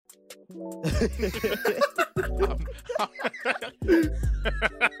You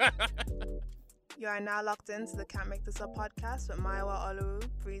are now locked into the Can't Make This Up podcast with Maiwa Olu,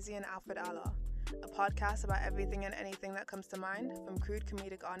 Breezy, and Alfred Allah. A podcast about everything and anything that comes to mind, from crude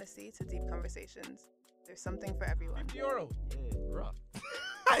comedic honesty to deep conversations. There's something for everyone. Euro. Yeah, rough.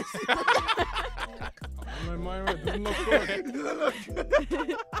 My mind doesn't look good.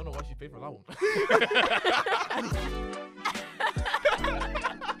 I don't know why she paid for that one.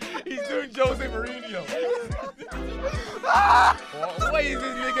 He's doing Jose Mourinho. Why is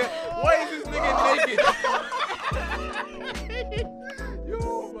this nigga naked?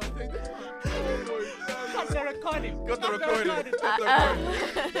 Yo, man, take this. Cut the recording. Got the recording.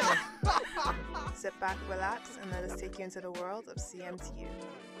 Sit back, relax, and let us take you into the world of CMTU.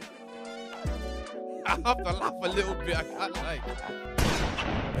 I have to laugh a little bit. I can't like.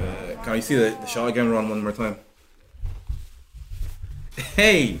 Can you see the shot again run one more time?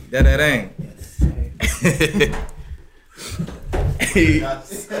 Hey, da-da-dang. Hey.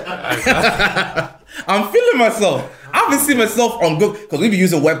 I'm feeling myself. I haven't seen myself on good because we be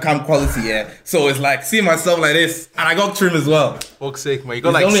using webcam quality, yeah. So it's like seeing myself like this, and I got trim as well. Fuck's sake, man. You got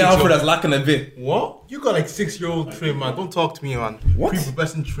It's like the only 6 outfit year that's lacking a bit. What? You got like 6-year-old trim, man. Don't talk to me, man. What?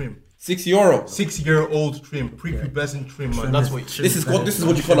 Prepubescent trim. €6. 6-year-old trim. Prepubescent trim, man. That's what. This is what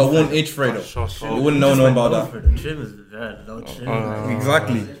you call a 1H Fredo. You wouldn't know nothing about that. Trim is very low trim.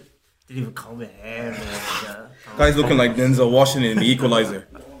 Exactly. Didn't even comb my hair, man. Guy's looking like Denzel Washington in The Equalizer.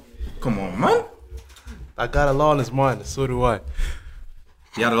 Come on, man. I got a lot on his mind. So do I.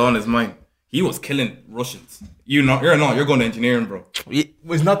 He had it on his mind. He was killing Russians. You're going to engineering, bro.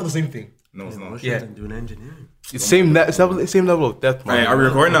 It's not the same thing. No, it's not. Yeah. Doing engineering. It's same level of death, man. Alright, are we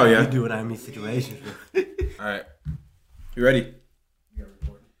recording now, You yeah? do what I mean situations. Alright. You ready? Yeah,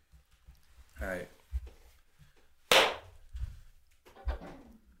 recording. Alright.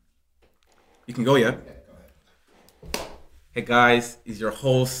 You can go, yeah? Hey guys, it's your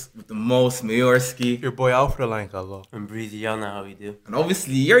host with the most, Mayorski. Your boy Alfred Lankalo. And Breezy, y'all know how we do. And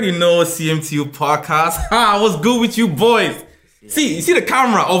obviously, you already know CMTU podcast. Ha, what's good with you boys? See, you see the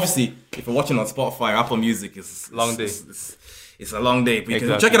camera, obviously. If you're watching on Spotify, Apple Music, it's Long day. It's a long day. But you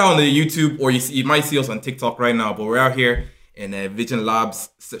can Exactly. check it out on the YouTube, or you might see us on TikTok right now. But we're out here in Vision Labs.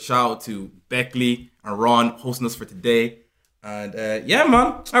 Shout out to Beckley and Ron hosting us for today. And yeah,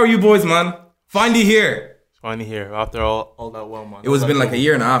 man. How are you boys, man? Finally here. Funny here after all that well, man. It was been like a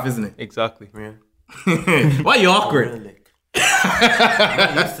year and a half, isn't it? Exactly. Yeah. Why are you awkward? I'm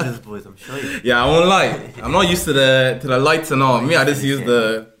not used to this, boys. I'm sure you. Yeah, I won't lie. I'm not used to the lights and all. Me, I just use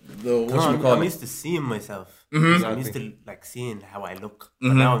the I'm used to seeing myself. Mm-hmm. I'm used to like seeing how I look.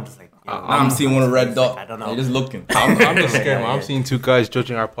 But now I'm just like, I'm seeing one red dot. I don't know. You're just looking. I'm just scared, man. I'm seeing two guys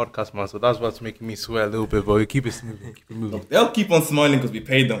judging our podcast, man. So that's what's making me sweat a little bit, but we keep it moving. Keep it moving. They'll keep on smiling because we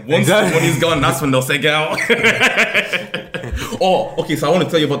paid them. Once the money's gone, that's when they'll say get out. Oh, okay. So I want to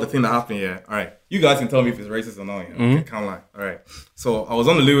tell you about the thing that happened here. All right. You guys can tell me if it's racist or not. Yeah? Okay, can't lie. All right. So I was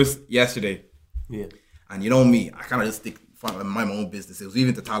on the Lewis yesterday. Yeah. And you know me, I kind of just mind my own business. It was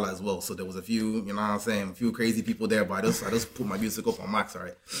even to Tala as well. So there was a few, you know what I'm saying, a few crazy people there, but I just put my music up on max, all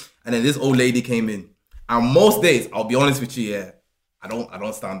right? And then this old lady came in. And most days, I'll be honest with you, yeah, I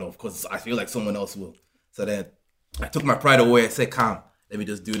don't stand up because I feel like someone else will. So then I took my pride away. I said, calm, let me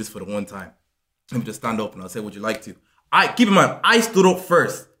just do this for the one time. Let me just stand up and I'll say, would you like to? Keep in mind, I stood up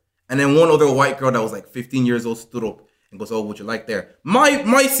first. And then one other white girl that was like 15 years old stood up and goes, oh, would you like there?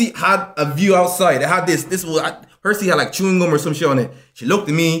 My seat had a view outside. It had her seat had like chewing gum or some shit on it. She looked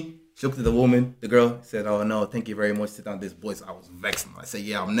at me, she looked at the woman, the girl, said, oh no, thank you very much, sit down this voice. I was vexed. I said,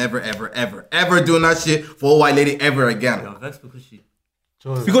 yeah, I'm never, ever doing that shit for a white lady ever again. You're vexed because she...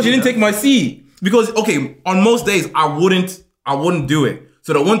 Because she didn't take my seat. Because, okay, on most days, I wouldn't do it.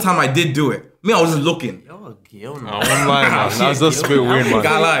 So the one time I did do it, I was just looking. You're a girl, man. I'm lying, man. That's just a bit weird, man.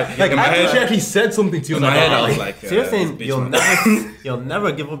 Can't lie. Like, in my I head, she actually said something to you. in my head, I was like, So you're saying bitch, you'll man. you'll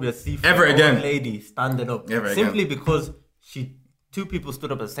never give up your seat for Ever an again. old lady standing up Ever simply because two people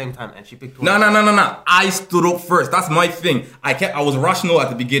stood up at the same time and she picked one. No. I stood up first. That's my thing. I was rational at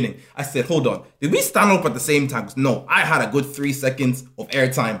the beginning. I said, hold on. Did we stand up at the same time? No, I had a good 3 seconds of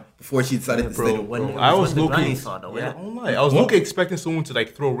airtime before she decided to stand up. I was looking. Yeah. I was looking expecting someone to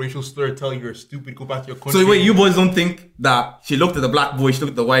like throw a racial slur, tell you you're stupid, go back to your country. So wait, you boys don't think that she looked at the black boy, she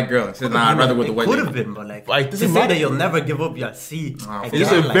looked at the white girl and said, nah, I'd rather go with the white Could lady. have been, but like, Like, to doesn't say matter. that you'll never give up your seat. Nah, like,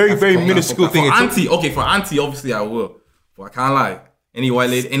 It's yeah, a like, very, that's very cool. minuscule thing. For auntie, obviously I will. But I can't lie. Any old white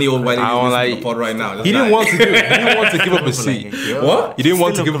lady I don't listening to like- the pod right now. He didn't want to give. He didn't want to give up his seat. What? He didn't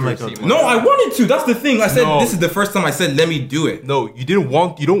want to Still give up look his like seat. a- No, I wanted to. That's the thing. I said No. this is the first time I said let me do it. No, you didn't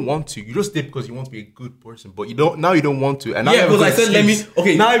want. You don't want to. You just did because you want to be a good person. But you don't. Now you don't want to. And now Yeah, you have a because I good said let me. excuse.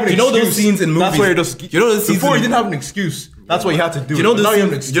 Okay, Now you have an you know those excuse. scenes in movies. That's why you're just. You know those scenes. Before in, you didn't have an excuse. That's why you had to do. You know it. the Now you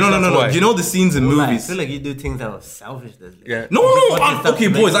have an scenes. excuse. You know, no, that's no, no. why. You know the scenes in I movies. feel like you do things that are selfish. Yeah. No, okay,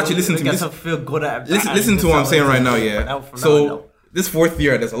 boys. Actually, listen to me. Make yourself feel good at Listen to what I'm saying right now. Yeah. Now, for now, So no. this fourth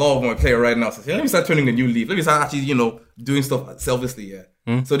year, there's a lot of my player right now. So let me start turning a new leaf. Let me start actually, doing stuff selflessly.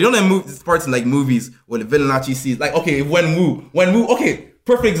 Yeah. So you know that this parts in like movies where the villain actually sees like okay, when Wu. Okay,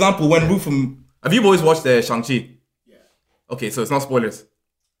 perfect example. When Wu from. Have you boys watched Shang-Chi? Yeah. Okay, so it's not spoilers.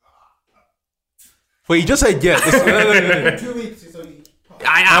 Wait, you just said yes. 2 weeks. So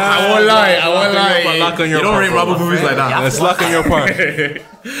I won't lie. I won't lie. Lock on your You don't part, rate bro. Marvel movies like that. Let's lock on your part.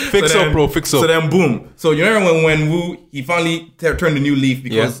 Fix up, bro. Fix up. So then, boom. So you remember when Wu he finally turned a new leaf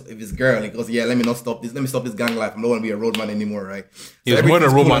because of his girl. He goes, "Yeah, let me not stop this. Let me stop this gang life. I don't want to be a roadman anymore, right?" He was So more than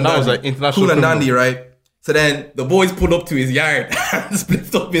a everything's roadman. and That was dandy. like international cool and criminal. dandy, right? So then the boys pulled up to his yard,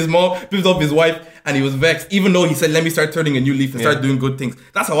 split up his mom, split up his wife, and he was vexed. Even though he said, "Let me start turning a new leaf and start doing good things."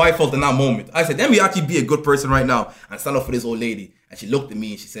 That's how I felt in that moment. I said, "Let me actually be a good person right now and stand up for this old lady." And she looked at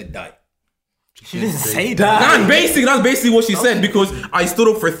me and she said, "Die." She didn't say that. That's basically what she said because I stood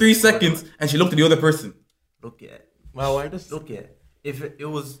up for 3 seconds and she looked at the other person. Look at. Well, why does Look at. If it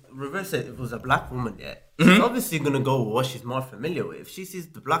was reverse it, if it was a black woman, yeah, Mm-hmm. she's obviously gonna go with what she's more familiar with. If she sees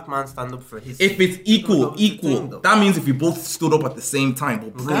the black man stand up for his, If it's she's gonna go with the thing, equal, though. that means if we both stood up at the same time.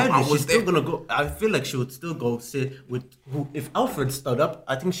 But bro, I Regardless, was she's still there. gonna go. I feel like she would still go sit with who. If Alfred stood up,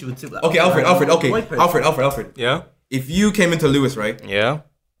 I think she would sit with. Okay, Alfred. Okay, White person. Alfred. Yeah. If you came into Lewis, right? Yeah.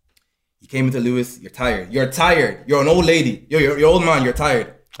 You came into Lewis. You're tired. You're an old lady. You're old man. You're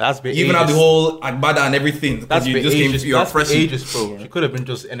tired. That's been You even have the whole Agbada and everything. because That's you been just came. ages. You're That's been fresh. ages, bro. She could have been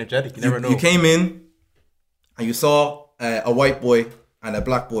just energetic. You never know. You came in and you saw a white boy and a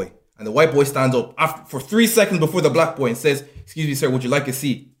black boy. And the white boy stands up for 3 seconds before the black boy and says, "Excuse me, sir, would you like a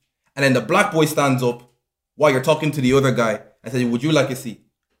seat?" And then the black boy stands up while you're talking to the other guy and says, "Would you like a seat?"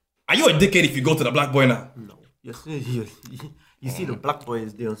 Are you a dickhead if you go to the black boy now? No, you see the black boy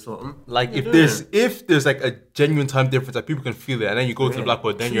is doing something. Like You're if there's like a genuine time difference that people can feel it, and then you go to the black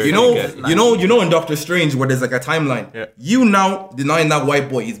boy, then you're You know in Doctor Strange where there's like a timeline. Yeah. You now denying that white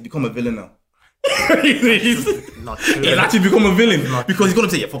boy, he's become a villain now. he's not true. he's actually become a villain because he's gonna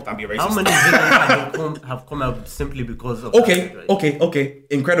say, "Yeah, fuck that, be racist." How many villains have come out simply because of that, right? Okay.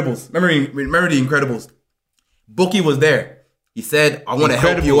 Incredibles. Remember the Incredibles. Bucky was there. He said, "I want to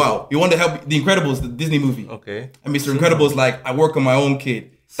help you Incredibles. out." You want to help the Incredibles, the Disney movie. Okay. And Mr. Incredible's like, "I work on my own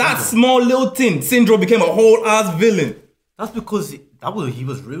kid." That small little thing, Syndrome became a whole ass villain. That's because he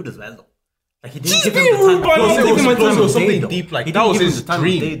was rude as well, though. Like he didn't He's give him being the time. rude, but No, he's it taking was my time. because It of was something day, though. deep, like, He that didn't was give him his the time of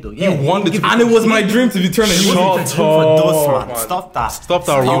dream. day, though. He Yeah, wanted didn't to- give And him- it was my dream to be turning He you wasn't on. the dream for those, man. Stop that. Stop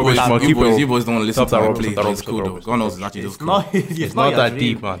that rubbish, man. Keep it. You boys don't want to listen Stop that to me, rubbish, please. stop that It's rubbish, cool stop though. that God knows it's actually just It's cool. not. It's not your that dream.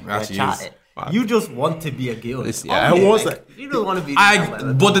 deep, man. You're Actually chatting. is. You just want to be a girl. Yeah, I was like- you don't want to be.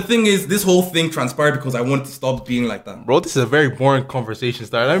 Like But the thing is, this whole thing transpired because I wanted to stop being like that. Bro, this is a very boring conversation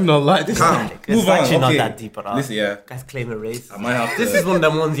starter. I'm not lying. This Calm. It's Move on, actually not okay. that deep at all. Listen, yeah. Guys claiming race. I might have This to- is one of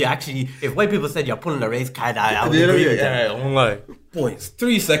them ones you actually. If white people said you're pulling a race card, I would Yeah, agree with them. yeah, I won't lie. Boys,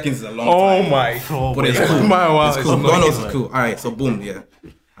 3 seconds is a long Oh time. my. But it's cool. Wow, It's it's cool. not God knows good, it's cool. All right, so boom, yeah.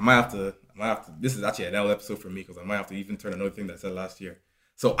 I might have to. This is actually another episode for me because I might have to even turn another thing that I said last year.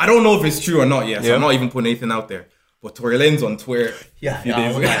 So I don't know if it's true or not yet. So Yeah. I'm not even putting anything out there. But Tory Lanez on Twitter. Yeah, a few I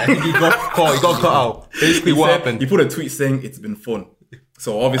days won't ago. lie. I think he got caught. He got cut out. Basically, what He happened? put a tweet saying it's been fun.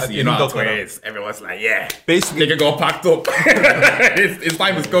 So obviously, I you think know he how got Twitter cut out. is. Everyone's like, yeah. Basically- Nigga got packed up. his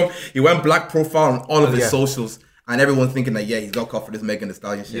time has come. He went black profile on all of his Yeah. socials. And everyone's thinking that, yeah, he's got caught for this Megan Thee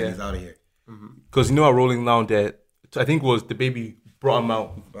Stallion shit. Yeah. And he's out of here. Because you know how Rolling Loud that I think it was the baby brought him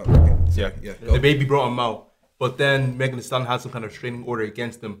out. Yeah. The baby brought him out, but then Megan Thee Stallion had some kind of restraining order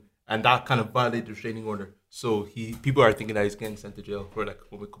against him, and that kind of violated the restraining order. So people are thinking that he's getting sent to jail for like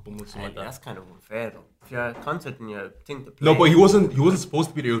a couple months, something like that. That's kind of unfair, though. If you're a concert and you're a thing to play. No, but he wasn't supposed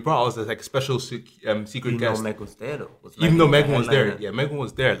to be there. He was brought out as like a special secret You know guest. Meg was there, though. Was Even though the Megan was there, headliner? yeah, Megan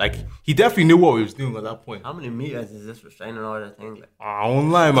was there. Like he definitely knew what he was doing at that point. How many meters is this restraining order thing? Like, I won't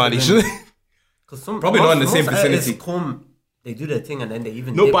lie, man. He should. cause some Probably not in the most same artists vicinity. Come, they do their thing and then they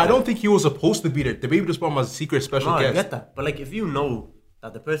even. No, dip but I it. don't think he was supposed to be there. The baby just brought him as a secret special No, I guest. get that. But like, if you know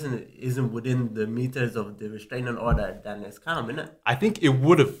that the person isn't within the meters of the restraining order, then it's calm, innit? I think it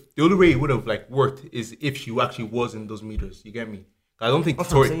would have. The only way it would have like worked is if she actually was in those meters. You get me? I don't think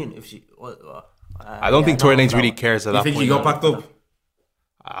That's what I'm Tory. saying. If she, I don't think Tory Lanez really cares at You that think point. he got now. packed up?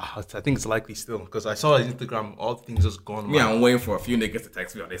 I think it's likely still because I saw his Instagram, all the things just gone. Me, I'm waiting for a few niggas to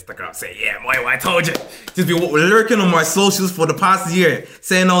text me on Instagram saying, yeah, boy, I told you. Just be lurking on my socials for the past year,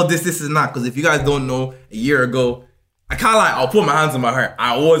 saying all this is not. Because if you guys don't know, a year ago, I can't lie, I'll put my hands on my heart.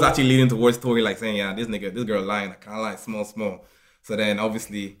 I was actually leaning towards Tory, like saying, yeah, this girl lying. I can't lie, small. So then,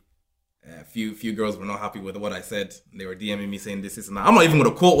 obviously, a few girls were not happy with what I said. They were DMing me saying this and that. I'm not even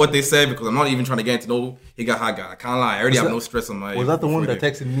going to quote what they said because I'm not even trying to get into no higa haga. I can't lie. I already have no stress on my... Was that the one that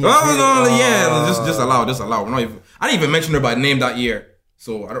texted me? No, yeah. Just allow. We're not even... I didn't even mention her by name that year.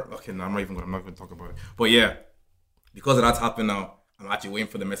 So, I don't... Okay, no, I'm not going to talk about it. But yeah, because of that's happened now, I'm actually waiting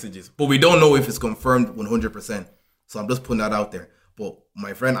for the messages. But we don't know if it's confirmed 100%. So, I'm just putting that out there. But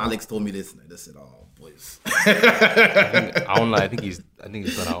my friend Alex told me this, and I just said, "Oh, boys." I don't lie. I think he's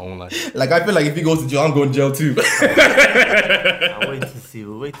done our own life. Like I feel like if he goes to jail, I'm going to jail too. I'll wait to see.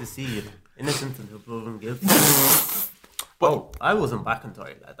 We'll wait to see. You know. Innocent until proven guilty. But I wasn't backing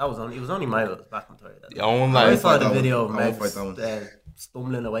Tory. Like, it was only my backing Tory. I won't lie. I saw the video of I won't fight that one. Meg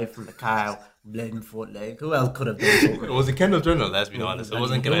stumbling away from the car, bleeding foot leg. Who else could have done something? It was a Kendall Jenner, let's be honest. It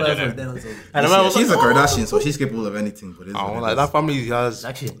wasn't Kendall Jenner. And she's a Kardashian, so she's capable of anything. But I don't like that family has. It's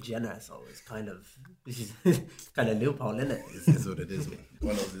actually a Jenner, so it's kind of kind of loophole, isn't it? This is what it is, man.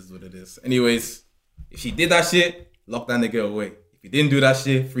 One of this is what it is. Anyways, if she did that shit, lock that nigga away. If he didn't do that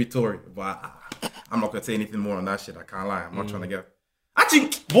shit, free Tory. But I'm not gonna say anything more on that shit. I can't lie. I'm not trying to get. Actually,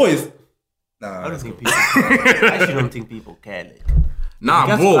 boys. Nah, I actually don't think people care. Like.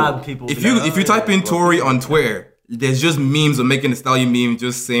 Nah, bro. If you type in Tory on Twitter, there's just memes of making a stallion meme,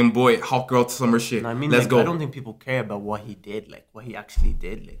 just saying, "Boy, hot girl summer shit." I mean, let's go. I don't think people care about what he did, like what he actually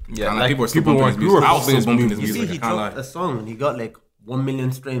did. Like, yeah, like, people are still bumping his music. I was still bumping his you music. see, he dropped a song and he got like 1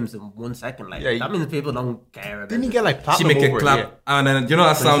 million streams in 1 second. Like that means people don't care. About Didn't he get like She platinum? make a clap, and then you know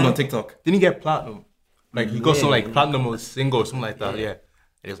that sound on TikTok. Didn't he get platinum? Like he got some like platinum or single or something like that. Yeah.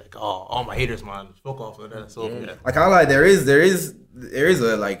 And he was like, "Oh, all my haters, man, fuck off with that." So yeah. I can't lie. There is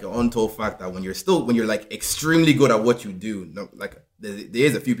a like untold fact that when you're like extremely good at what you do, no, like there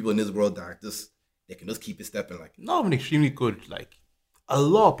is a few people in this world that are they can just keep it stepping. Like not even extremely good. Like a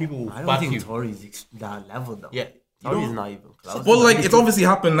lot of people will I don't back think you. Tory's that level though. Yeah, Tory's not even close. But like it's obviously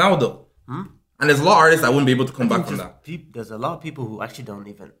happened now though, and there's a lot of artists that wouldn't be able to come back from that. There's a lot of people who actually don't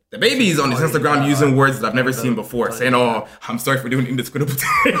even. The baby is on his Instagram using words that I've never seen before, saying, "Oh, I'm sorry for doing indiscriminate."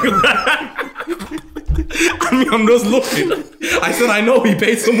 I mean, I'm just looking. I said, I know he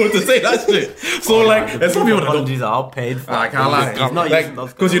paid someone to say that shit. So like, there's some people that don't. Apologies are all paid for. I can't lie. He's not using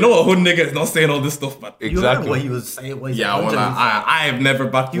those Because you know a hood nigga is not saying all this stuff, man. You heard what he was saying. Yeah, well, I have never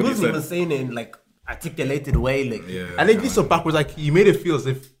backed He what he wasn't even said. saying it in like articulated way. Like, Yeah. And they did so backwards. Like you made it feel as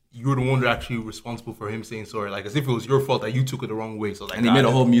if you were the one that actually responsible for him saying sorry. Like as if it was your fault that you took it the wrong way. So like, And he made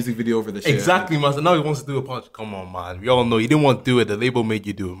a whole music video over the shit. exactly, man. So now he wants to do a punch. Come on, man. We all know you didn't want to do it. The label made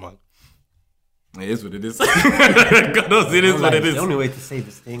you do it, man. It is what it is. God knows it is what it it's is. the only way to save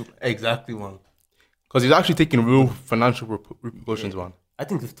this thing. Exactly, man. Because he's actually taking real financial repercussions, man. I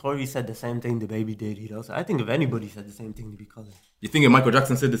think if Tory said the same thing the baby did, he'd also. I think if anybody said the same thing, he'd be calling. You think if Michael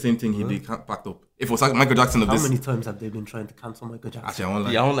Jackson said the same thing, he'd be packed up? If it was like Michael Jackson of How this... many times have they been trying to cancel Michael Jackson? Actually, I won't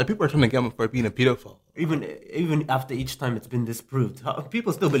lie. Yeah, I don't like people are trying to get him for being a pedophile. Even after each time it's been disproved,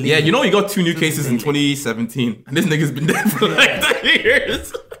 people still believe. Yeah, you know he got 2 new This cases is in really- 2017, and this nigga's been dead for like 10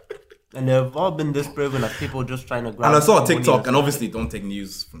 years. And they've all been disproven as people just trying to grab. And I saw a money TikTok, and obviously don't take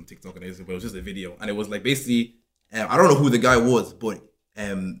news from TikTok and everything, but it was just a video, and it was like basically, I don't know who the guy was, but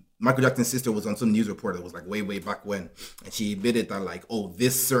Michael Jackson's sister was on some news report that was like way back when, and she admitted that like, oh,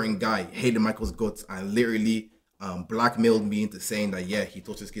 this certain guy hated Michael's guts and literally blackmailed me into saying that yeah, he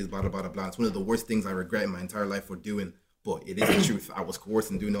touched his kids, blah blah blah. It's one of the worst things I regret in my entire life for doing. But it is the truth. I was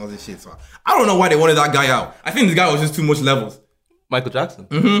coerced in doing all this shit. So I don't know why they wanted that guy out. I think this guy was just too much levels. Michael Jackson.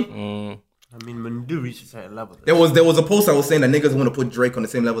 I mean, when you do reach a certain level, There was a post that was saying that niggas want to put Drake on the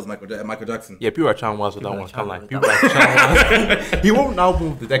same level as Michael Jackson. Yeah, people are trying wild with that one. Can't lie. with People are trying wild. He won't now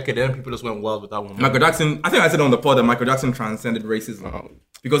move the decade, then people just went wild with that one. Michael Jackson, I think I said on the pod that Michael Jackson transcended racism.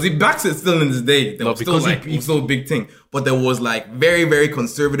 Because he backs it still in this day. There was still like it was still a big thing. But there was like very, very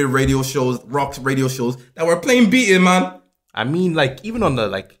conservative radio shows, rock radio shows that were playing beating, man. I mean, like even on the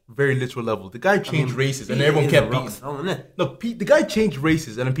like very literal level, the guy changed races and everyone kept beating. No, the guy changed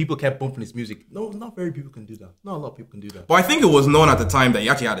races and then people kept bumping his music. No, not very people can do that. Not a lot of people can do that. But I think it was known at the time that he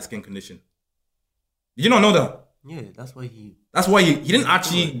actually had a skin condition. Did you not know that? Yeah, that's why he. That's why he didn't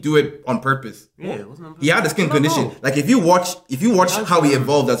actually do it on purpose. Yeah, it wasn't. He had a skin condition. No. Like if you watch how he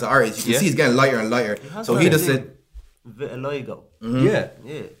evolved as an artist, you can Yeah. see he's getting lighter and lighter. So he just said, vitiligo. Yeah.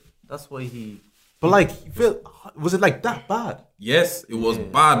 Yeah, that's why he But like, was it like that bad? Yes, it was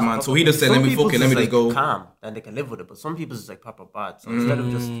bad, man. So he just said, Some let me people's fuck it, let me just, just go. calm, and they can live with it. But some people's is like proper bad. So instead of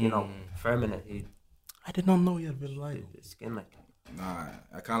just firming it, he I did not know he had been like. his skin like. Nah,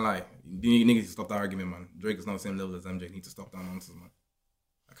 I can't lie. You niggas need to stop that argument, man. Drake is not the same level as MJ. Need to stop that nonsense, man.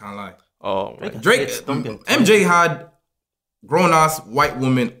 I can't lie. Oh, Drake, MJ had grown ass white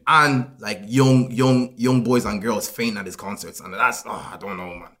women and like young boys and girls fainting at his concerts, and that's I don't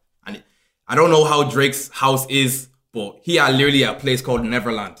know, man. And I don't know how Drake's house is, but he had literally a place called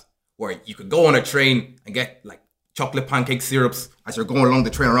Neverland where you could go on a train and get like chocolate pancake syrups as you're going along the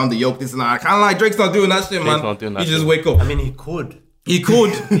train around the yoke. This and that. I can't lie, Drake's not doing that shit, man. Not doing that he just shit. wake up. I mean, he could. He could,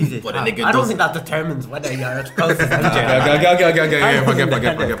 Easy. but the nigga I don't doesn't. think that determines whether you're as close as MJ.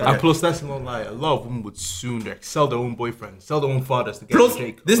 Forget. And plus, that's not like a lot of women would soon sell their own boyfriend, sell their own fathers to get Plus,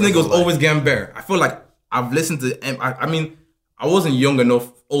 Drake. this nigga was always getting better. I feel like I've listened to I mean, I wasn't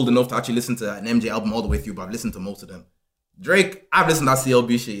old enough to actually listen to an MJ album all the way through, but I've listened to most of them. Drake, I've listened to that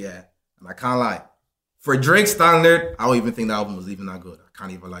CLB shit, yeah. And I can't lie. For Drake's standard, I don't even think the album was even that good. I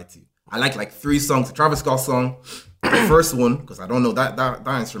can't even lie to you. I like 3 songs. The Travis Scott song, the first one, because I don't know, that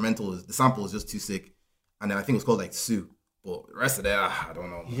instrumental, the sample is just too sick. And then I think it was called like Sue. But the rest of that, I don't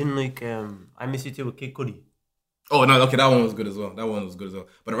know. You didn't like I Miss You Too with Kid Cudi. Oh, no, okay, that one was good as well.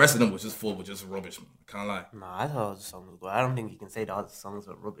 But the rest of them was just full with just rubbish, man. I can't lie. Nah, I thought the song was good. I don't think you can say the other songs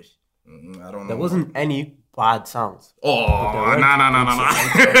were rubbish. I don't know. There wasn't any bad songs. Oh,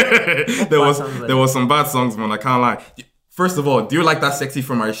 nah. There was some bad songs, man. I can't lie. First of all, do you like that Sexy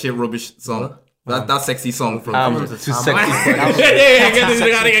for My Shit Rubbish song? That sexy song from That was a Too sample. sexy for Yeah, get this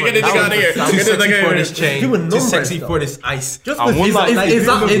nigga out of here, get this nigga out of here. Too Get this sexy nigga for out of this here. chain. Doing Too numbers, sexy though. for this ice. Just I with won't his- lie.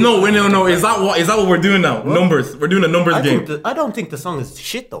 Is that what we're doing now? Numbers. We're doing a numbers game. I don't think the song is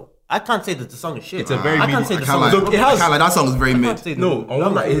shit though. I can't say that the song is shit. It's a very I can't mid- say I the can't song lie. is Look, it has- I can't lie. That song is very I mid. can't say No, I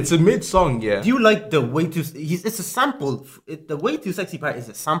won't lie. It's a mid song, yeah. Do you like the way too? It's a sample. The way too sexy part is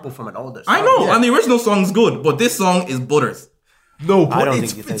a sample from an older song. I know, Yeah. and the original song's good, but this song is butters. No, I but don't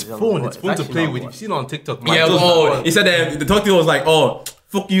it's think it's fun. It's fun to actually play not with. fun. You've seen it on TikTok. Man. Yeah, It doesn't- he said the talk to was like, oh,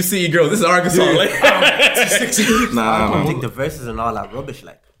 fuck you, city girls. This is an Arkansas song. Like, I nah, don't think the verses and all that rubbish.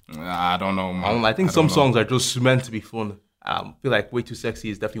 Like I don't know, man. I don't know, I think some songs are just meant to be fun. I feel like Way Too Sexy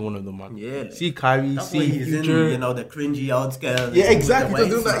is definitely one of them, man. Yeah, like- See Kyrie, that's why see he's Future. in, the cringy outskirts. Yeah, exactly. with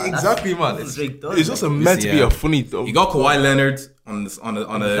the Doing that waist, exactly, man. that's what Drake does, It's just like. meant to be Yeah. a funny though. You got Kawhi Leonard on a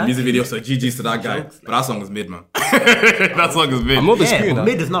Exactly. music video, so GG's to that guy. Jokes, like- But that song is mid, man. That song is mid. I'm not Yeah, disputing but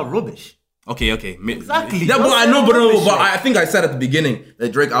that. mid is not rubbish. Okay, mid. Exactly. Yeah, but Don't I say know, but rubbish, like- I think I said at the beginning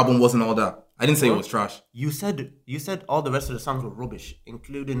that Drake album wasn't all that. I didn't say it was trash. You said all the rest of the songs were rubbish,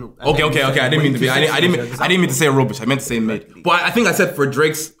 including. Okay. I didn't mean to be. I didn't mean to say rubbish. I meant to say mid. Exactly. But I think I said for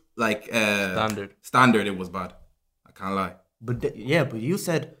Drake's like Standard. it was bad. I can't lie. But you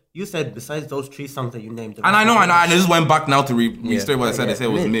said besides those 3 songs that you named. And I know. I just went back now to restate what I said. I said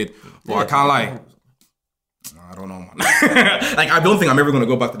it was mid. But I can't lie. I don't know, man. Like I don't think I'm ever gonna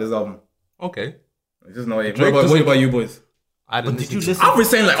go back to this album. Okay. I just know it. Drake What doesn't- about you boys? I didn't Did you listen. listen? I was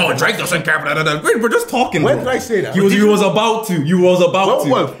saying like, oh, Drake doesn't care. Blah, blah, blah. We're just talking. When bro. did I say that? He was about to. You was about to.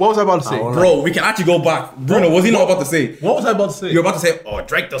 What was I about to say? Bro, we can actually go back. Bruno, was he not about to say? What was I about to say? You're about to say, oh,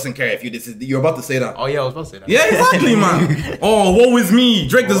 Drake doesn't care if you this. You're about to say that. Oh yeah, I was about to say that. Yeah, exactly, man. Oh, woe is me.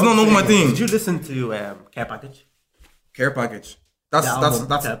 Drake does not know my thing. Did you listen to Care Package? Care package. The album, Care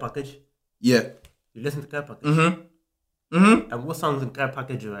That's Package. yeah. You listen to Care Package. Mm-hmm. And what songs in Care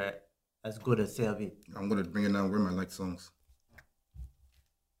Package were as good as CLB? I'm gonna bring it down. Where my like songs?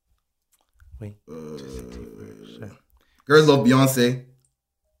 Wait. Girls Love Beyonce.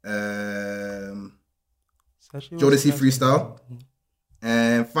 Jodeci Freestyle.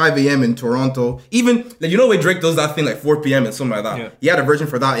 And 5 a.m. in Toronto. Even like you know when Drake does that thing like 4 p.m. and something like that. Yeah. He had a version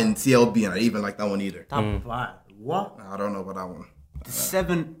for that in CLB, and I didn't even like that one either. That bad. What? I don't know about that one.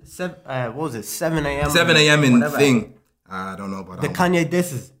 7 what was it? 7 a.m. 7 a.m. in whatever. thing. I don't know about The that one. Kanye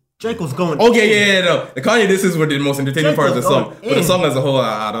disses. Drake was going. Okay, yeah, no. The Kanye, this is what the most entertaining Drake part of the was song. going But the in. song as a whole,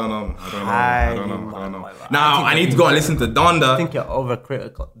 I don't know. I Now, think I need to go and listen to I Donda. think you're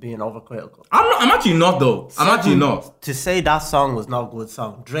being overcritical. I'm actually not, though. I'm actually not. To say that song was not a good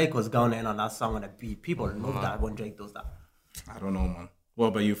song, Drake was going in on that song on a beat. People love that when Drake does that. I don't know, man. What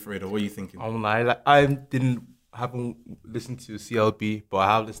about you, Fredo? What are you thinking? I won't lie. Like, I haven't listened to CLB, but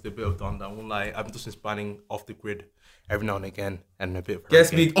I have listened to a bit of Donda. I won't lie. I'm just expanding off the grid every now and again, and a bit of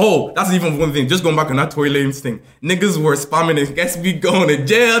Guest Hurricane. Speak. Oh, that's even one thing. Just going back on that Tory Lanez thing. Niggas were spamming it. Guest Speak going to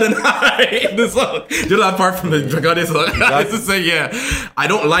jail tonight. In the song. Just that part from the Dragade song. I used to say, yeah. I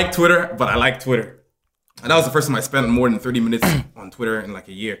don't like Twitter, but I like Twitter. And that was the first time I spent more than 30 minutes on Twitter in like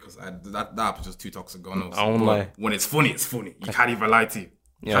a year because that app was just too toxic. God knows. I won't But lie. when it's funny, it's funny. You can't even lie to you.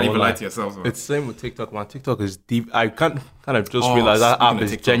 Yeah, Can't even well, lie to yourselves, bro. It's the same with TikTok, man. TikTok is deep. I can't kind of just Oh, realize that speaking app of is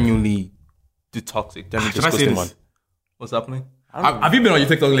TikTok. genuinely toxic, genuinely Should I say disgusting, this? man. What's happening? Have you been on your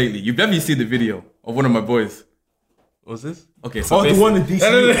TikTok lately? You've definitely seen the video of one of my boys. What's this? Okay, so Oh, the basically- one in DC.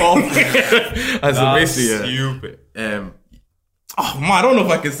 And so That's basically, stupid. Oh man, I don't know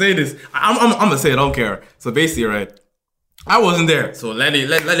if I can say this. I'm gonna say it. I don't care. So basically, right, I wasn't there. So let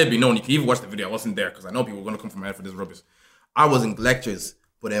it be known. You can even watch the video. I wasn't there because I know people are gonna come from my head for this rubbish. I was in lectures,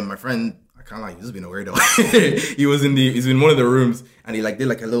 but then my friend, I can't lie, he's just been a weirdo. he's in one of the rooms and he like did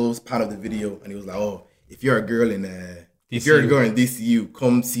like a little part of the video and he was like, oh, if you're a girl in DCU,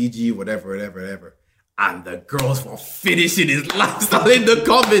 come CG, whatever. And the girls were finishing his lifestyle in the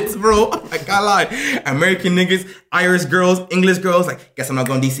comments, bro. I can't lie. American niggas, Irish girls, English girls, like, guess I'm not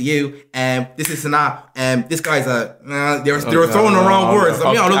going DCU. This is not. This guy's a. They were throwing around words.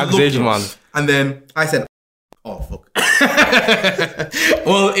 I mean, I was Accusation, looking. man. And then I said, oh, fuck.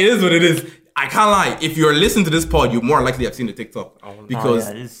 Well, it is what it is. I can't lie. If you're listening to this pod, you more likely have seen the TikTok. Because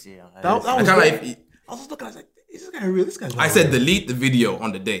it is, That I was can't lie. very- I was just looking, I was like, is this guy real? This guy's not I said real. delete the video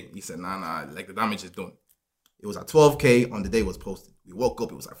on the day. He said, nah, like the damage is done. It was at 12K on the day it was posted. We woke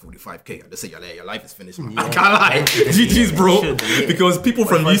up, it was at 45K. I just said, your life is finished, man. I can't lie. GG's, bro. Because people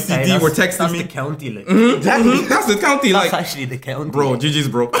from UCD were texting that's me. the county, like. Mhm, That's the county, That's like, actually the county. bro, GG's,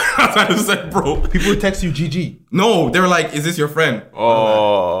 bro. That's what I said, bro. People would text you GG. No, they were like, is this your friend?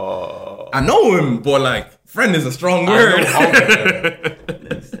 Oh. I know him, but like, friend is a strong word.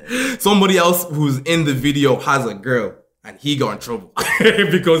 Somebody else who's in the video has a girl and he got in trouble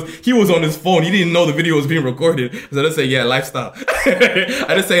because he was on his phone. He didn't know the video was being recorded. So I just say, yeah, lifestyle. I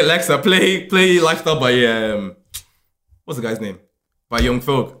just say, Alexa, play lifestyle by, what's the guy's name? By Young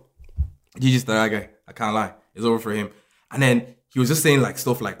Thug. GG's that guy. I can't lie. It's over for him. And then he was just saying like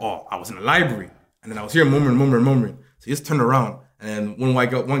stuff like, oh, I was in the library. And then I was hearing murmuring. So he just turned around. And then one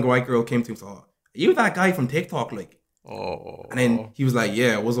white girl came to him and said, oh, are you that guy from TikTok? Like, Oh. and then he was like,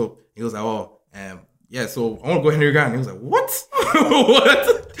 yeah, what's up? He was like, oh, yeah, so I want to go ahead and your guy. And he was like, what?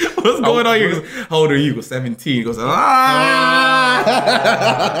 What? What's going on here? He goes, how old are you? He goes, 17. He goes,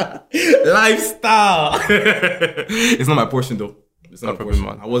 lifestyle. It's not my portion though. It's not my portion.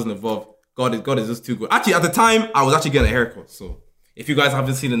 I wasn't involved. God is just too good. Actually, at the time, I was actually getting a haircut. So if you guys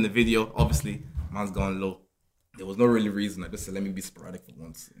haven't seen it in the video, obviously, man's gone low. There was no really reason. I just said, let me be sporadic for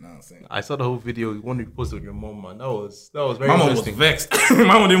once. You know what I'm saying? I saw the whole video. You wanted to post it with your mom, man. That was very My mom was interesting. vexed. My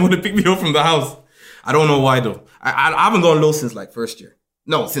mom didn't want to pick me up from the house. I don't know why though. I haven't gone low since like first year.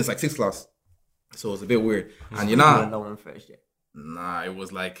 No, since like 6th class. So it's a bit weird. And you You were know, low in first year. nah, it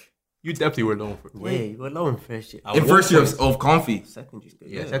was like You definitely were known for. Yeah, you were low in first year. in first year of comfy. Secondary school.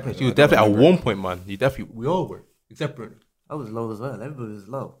 Yeah, Yeah, exactly. You were definitely at one point, man. You definitely, we all were, except for I was low as well. Everybody was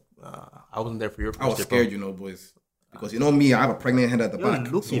low. I wasn't there for your. I was first scared, year, you know, boys. Because you know me, I have a pregnant head at the You're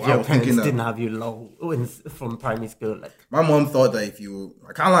back. lucky So if I your was parents thinking didn't that have you low from primary school. Like, my mom thought that if you,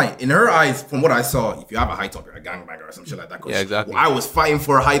 I can't lie, in her eyes, from what I saw, if you have a high top, you're a gangbanger or some shit like that. 'Cause Yeah, exactly. I was fighting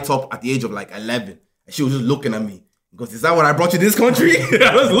for a high top at the age of like 11. And she was just looking at me. Because is that what I brought you to this country?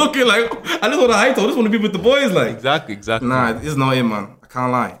 I was looking like, I just want a high top. I just want to be with the boys. Like, Exactly. nah, it's not it, man. I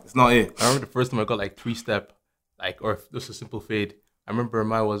can't lie. It's not it. I remember the first time I got like 3-step, like or just a simple fade. I remember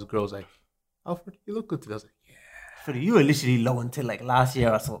mine was girls like, Alfred, you look good today. I was like, so you were literally low until like last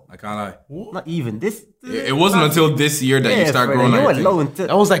year or so. I can't lie. Not even this. It wasn't until this year that you start Freddie, growing you out were your low thing. until.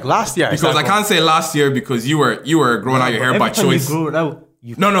 that was like last year. Because I can't say last year because you were growing out your hair by Every time choice. You grew it out,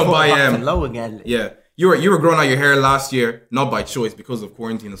 you No, cut by, back to low again. Yeah. You were growing out your hair last year, not by choice because of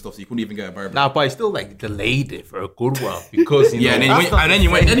quarantine and stuff, so you couldn't even get a barber. Nah, but I still like delayed it for a good while because you Yeah, know. and then he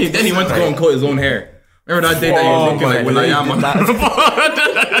went to go and cut his own hair. Remember that day that he was looking like when I am on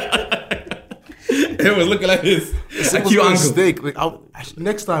it was looking like this. It's A a cute cute uncle. mistake. Like, actually,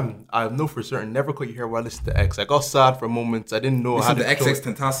 next time, I know for certain, never cut your hair while I listen to X. I got sad for moments. I didn't know how Listen to to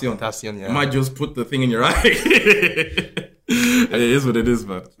XX Tentacion. Tentacion, yeah. You might just put the thing in your eye. It is what it is,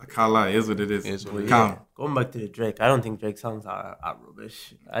 man. I can't lie. It is what it is. It is what it is. Calm. Going back to the Drake, I don't think Drake songs are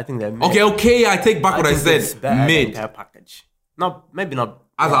rubbish. I think they're Okay. I take back what I think said. it's better than Mid. Care Package. Maybe not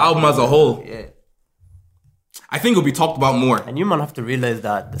As an album as a whole. Yeah. I think it'll be talked about more. And you man have to realize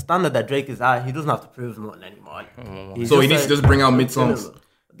that the standard that Drake is at, he doesn't have to prove nothing anymore. He's So he needs to just bring out mid-songs.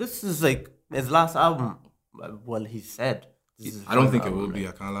 This is like his last album. Well, he said. This is I don't his think it album, will be.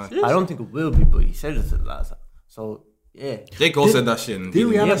 like. I can't lie. I don't think it will be, but he said it's his last album. So, yeah. J. Cole said that shit. did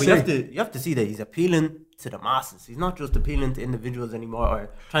we Yeah, Rihanna but say- you have to see that he's appealing to the masses. He's not just appealing to individuals anymore or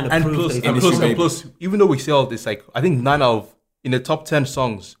trying to And prove plus, that he's and industry plus, baby. and plus, even though we say all this, like I think 9 of in the top 10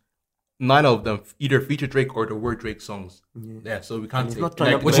 songs, 9 of them either feature Drake or the word Drake songs. Yeah, so we can't he's say. not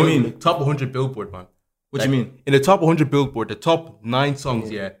trying Like, to what you promote mean? it. Top 100 Billboard, man. What do you mean? In the top 100 Billboard, the top 9 songs,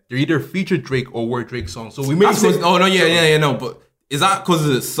 they're either featured Drake or were Drake songs. So we may say, no. But is that because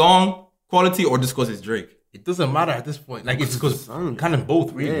of the song quality or just because it's Drake? it doesn't matter at this point. Like it's because kind of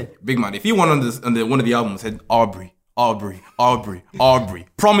both, really. Yeah. Big man, if he went on one of the albums said Aubrey,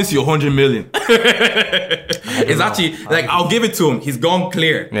 promise you 100 million. It's actually like I'll give it to him. He's gone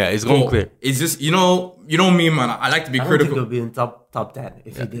clear. Yeah, he's gone clear. It's just you know me, man. I like to be I don't think critical. it'll be in top 10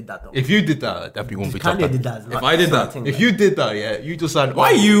 if he did that though. If you did that, it definitely won't be top Kanye 10. did that. If I did that, If you did that, you just said,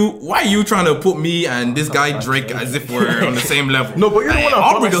 why are you trying to put me and this guy Drake as if we're on the same level? No, but you're the one that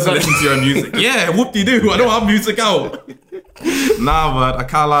Aubrey promised doesn't that. listen to your music. Yeah, whoop-de-doo. I don't have music out. Nah, but I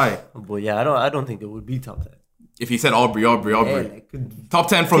can't lie. But yeah, I don't think it would be top 10. If he said Aubrey. Yeah, like, Top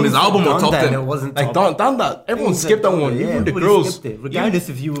 10 from his album or top 10? It wasn't Like, top done that. Everyone Things skipped that like one. yeah, Even the everybody girls. skipped it, regardless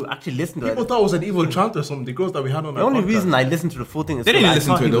if you actually listen to People it. thought it was an evil chant or something. The girls that we had on The our only podcast. reason I listened to the full thing is They didn't because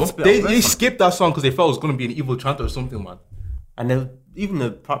I listen thought to it, he would though. spit They a verse on it. skipped that song because they felt it was going to be an evil chant or something, man. And then even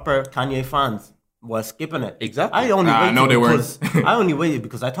the proper Kanye fans were skipping it. Exactly. I only waited no, they because weren't. I only waited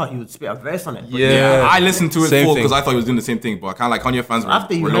because I thought he would spit a verse on it. But Yeah, I listened to it Same full thing. because I thought he was doing the same thing, but I kind of like Kanye fans were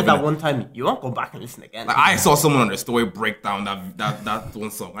after you were heard loving that it. one time, you won't go back and listen again. Like, I saw someone on their story break down that one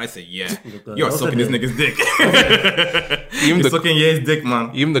song. I said, yeah, you're those sucking are this the- nigga's dick. Even You're the sucking his dick,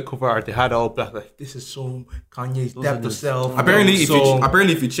 man. even the cover art, they had all black. Like, this is so Kanye's are depth the- of self. Apparently, so,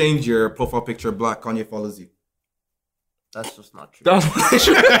 if you change your profile picture black, Kanye follows you. That's just not true.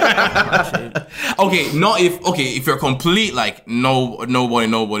 If you're complete like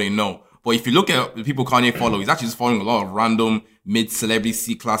nobody know. But if you look at the people Kanye follow, he's actually just following a lot of random mid-celebrity,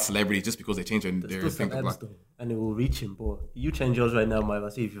 C-class celebrities just because they change their Still thing to some black. ads though, and it will reach him. But you change yours right now,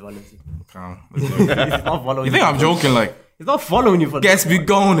 Maiva. See if you want to see. Calm. He's not following You think I'm joking? Like, He's not following you for guess we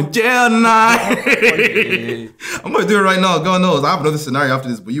going to jail tonight. I'm gonna do it right now. God knows. I have another scenario after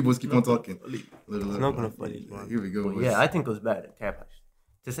this, but you boys keep on talking. It's not gonna follow you. man. Here we go. But boys. yeah, I think it was better than Care Package.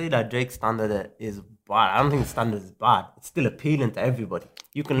 To say that Drake's standard is bad, I don't think the standard is bad. It's still appealing to everybody.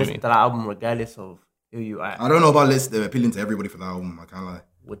 You can listen to that album regardless of who you are. I don't know about appealing to everybody for the album. I can't lie.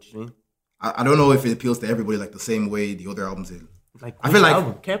 What you mean? I don't know if it appeals to everybody like the same way the other albums did. Like, I feel like-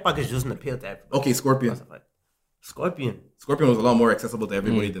 album? Care Package doesn't appeal to everybody. Okay, Scorpion. Scorpion? Scorpion was a lot more accessible to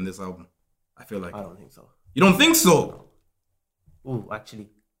everybody than this album. I feel like. I don't think so. You don't think so? Oh, actually.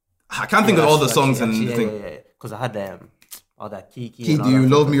 I can't think of all the songs and the thing. Yeah. Because I had all that Kiki. Key, and all do you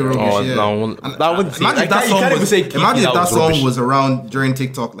that love me, stuff. Robish? Oh, Yeah. that one- And- that one- Imagine like, if that you song can't even was. say Kiki, Imagine if that that was song rubbish. was around during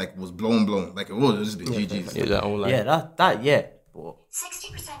TikTok, like was blown. Like it would just be GG's. Yeah, that one, like, Yeah, that, yeah. But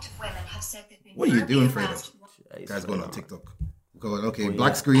 60% of women have said they've been What are you doing, verbally Fredo? harassed. Guys going on TikTok. Going okay.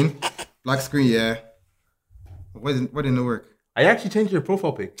 Black screen. Yeah. Why didn't it work, I actually changed your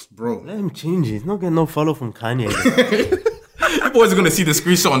profile pic. bro? let him change it. He's not getting no follow from Kanye. You boys are gonna see the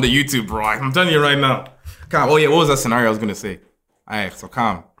screenshot on the YouTube, bro. I'm telling you right now. Calm. Oh yeah, what was that scenario I was gonna say? Alright, so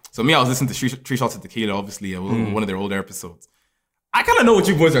calm. So me, I was listening to Three Shots of Tequila, obviously, one of their older episodes. I kind of know what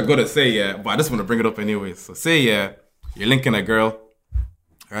you boys are gonna say, yeah, but I just want to bring it up anyway. So say, yeah, you're linking a girl,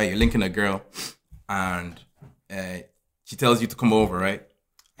 right? You're linking a girl, and she tells you to come over, right?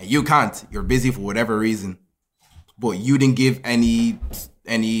 And you can't. You're busy for whatever reason, but you didn't give any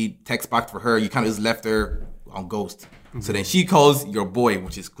text back for her. You kind of just left her on ghost. So then she calls your boy,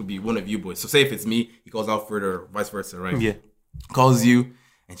 which could be one of you boys. So say if it's me, he calls Alfred or vice versa, right? Yeah. Calls you,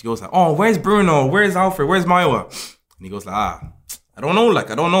 and she goes like, "Oh, where's Bruno? Where's Alfred? Where's Maiwa?" And he goes like, I don't know. I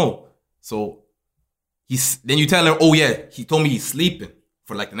don't know. So then you tell her, "Oh yeah, he told me he's sleeping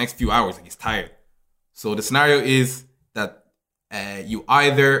for like the next few hours, like he's tired." So the scenario is that you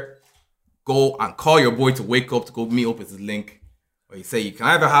either go and call your boy to wake up to go meet up with his link, or you say you can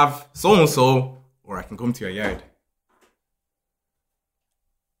either have so and so, or I can come to your yard.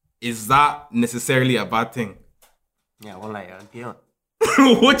 Is that necessarily a bad thing? Yeah, one like yeah.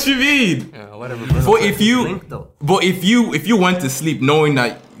 What you mean? Yeah, whatever. But if you, Link, though. if you went to sleep knowing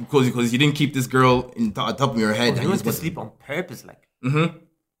that because you didn't keep this girl on top of your head, He and you went just to sleep on purpose, like. Mm-hmm.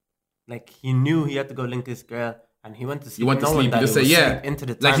 Like he knew he had to go link this girl, and he went to sleep. You went to knowing sleep. You that just it say was yeah, sleep into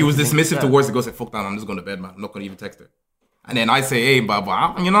the like time he was to link dismissive this girl. towards it. Go say fuck that. I'm just going to bed, man. I'm not going to even text her. And then I say, hey,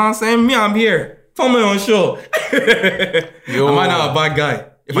 Baba, you know what I'm saying? Me, I'm here. Tell me on show. Am I not a bad guy?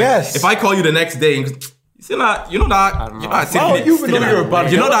 If I call you the next day and you know that Tiffany. you even know you're a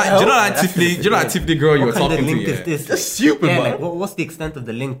bad You know guy? that Tiffany girl you were What kind talking of link to. is Yeah. this? That's stupid, Yeah, man. like, what's the extent of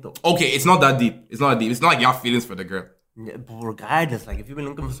the link though? Okay, it's not that deep. It's not like you have feelings for the girl. Yeah, but regardless, like if you've been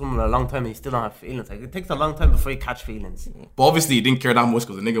linking with someone a long time and you still don't have feelings, like it takes a long time before you catch feelings. But obviously, he didn't care that much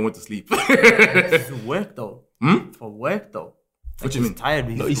because the nigga went to sleep. For work though. For work though. What you mean? Tired.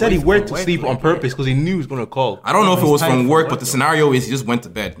 No, he said he went to sleep on purpose because he knew he was gonna call. I don't know if it he's was tired from from work, work, but the though. scenario is he just went to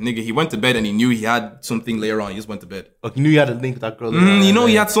bed. Nigga, he went to bed and he knew he had something later on. He just went to bed. Like, he knew he had a link with that girl. You know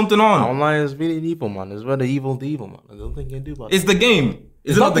he had something on. Online is really evil, man. It's really evil, man. I don't think you can do about it. It's the game.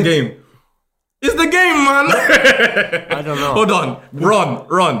 Is it not the game? It's the game, man. I don't know. Hold on.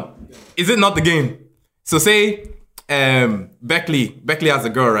 Run. Is it not the game? So say Beckley has a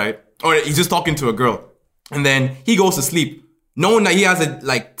girl, right? Or he's just talking to a girl. And then he goes to sleep, knowing that he has a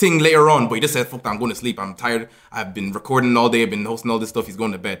like thing later on, but he just said, fuck that, I'm going to sleep. I'm tired. I've been recording all day. I've been hosting all this stuff. He's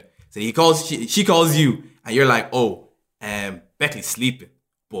going to bed. So she calls you, and you're like, oh, Beckley's sleeping.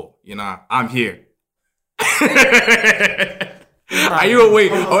 But, you know, I'm here. Are you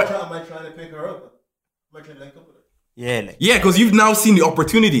awake? Am I trying to pick her up? Am I trying to link up with her? Yeah, like, Yeah, because you've now seen the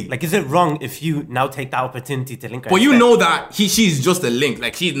opportunity. like, is it wrong if you now take that opportunity to link her? But you instead? know that she's just a link.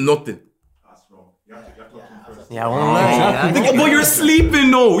 Like, she's nothing. That's wrong. You have to talk to him first. Yeah, I won't lie. Nigga, but you're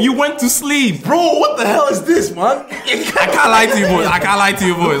sleeping, though. You went to sleep. Bro, what the hell is this, man? I can't lie to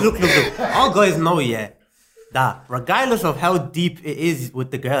you, boys. Look. All guys know, yeah, that regardless of how deep it is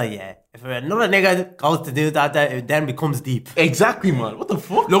with the girl, yeah, if another nigga goes to do that, it then becomes deep. Exactly, man. What the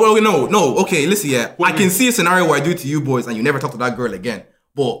fuck? No. Okay, listen, yeah. I can see a scenario where I do it to you, boys, and you never talk to that girl again.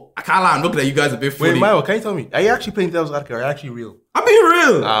 But I can't lie. I'm looking at you guys a bit funny. Wait, Mayo, can you tell me? Are you actually playing devil's advocate? Or are you actually real? I'm being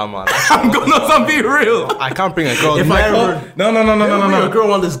real. Man. I'm being real. I can't bring a girl. If I call, no. A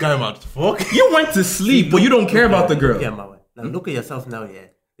girl on this guy, man. Fuck. You went to sleep, but you don't care about the girl. Yeah, my way. Now look at yourself now, yeah.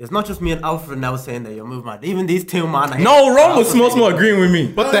 It's not just me and Alfred now saying that you're moving mad. Even these two man. No, Ron was small agreeing with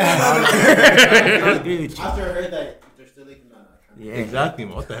me. What the hell? I agree with you. After I heard that, they're still linking on that. Yeah. Exactly,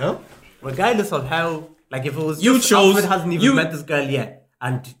 man. What the hell? Regardless of how, like, if it was You just chose- Alfred hasn't even you- met this girl yet,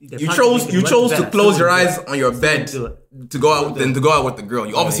 and You chose to close your eyes on your bed do it. to go out with the girl.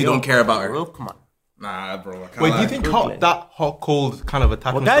 You obviously don't care about her. Bro, come on. Nah, bro. I can't Wait, do lie. you think that hot cold kind of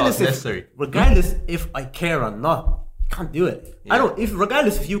attacking style is necessary? Regardless if I care or not, you can't do it. I don't.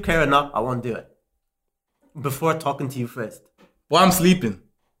 Regardless if you care or not, I won't do it. Before talking to you first. Well, I'm sleeping.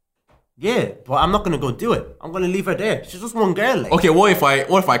 Yeah, but I'm not gonna go do it. I'm gonna leave her there. She's just one girl. Like. Okay, what if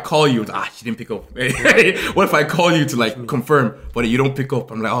I call you? She didn't pick up. What if I call you to like confirm, but you don't pick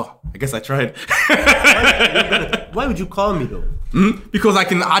up? I'm like, oh, I guess I tried. Why would you call me though? Because I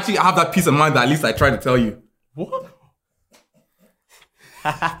can actually have that peace of mind that at least I tried to tell you. What?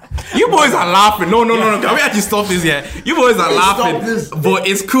 You boys are laughing. No. Can we actually stop this here? You boys are laughing, but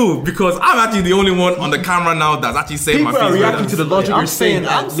it's cool because I'm actually the only one on the camera now that's actually saying my People are feelings. reacting to the logic you're saying.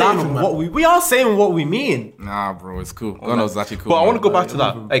 I'm saying what we are saying what we mean. Nah, bro, it's cool. God knows it's actually cool. But I want to man. go back to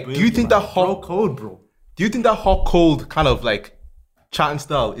that. Like, do you think that Bro hot? code, bro. Do you think that hot cold kind of like chatting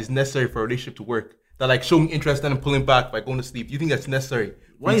style is necessary for a relationship to work? That like showing interest and then pulling back by going to sleep. Do you think that's necessary?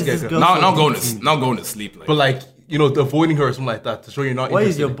 Why is this girl? Not so going deep to you? not going to sleep. Like. But like, you know, avoiding her or something like that to show you're not Why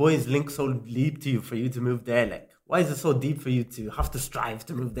is interested. your boys' link so deep to you for you to move there? Like, why is it so deep for you to have to strive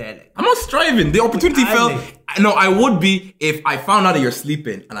to move there? Like, I'm not striving. The opportunity fell. Exactly. No, I would be if I found out that you're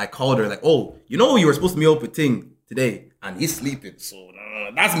sleeping and I called her like, oh, you know you were supposed to meet up with Ting today and he's sleeping. So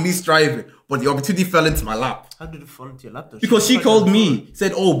that's me striving. But the opportunity fell into my lap. how did it fall into your laptop? Because she called me,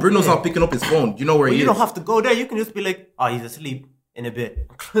 said, oh, Bruno's not picking up his phone. Do you know where But he you is? don't have to go there. You can just be like, oh, he's asleep in a bit.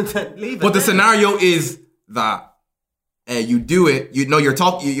 Leave it But the there. scenario is that you do it, you're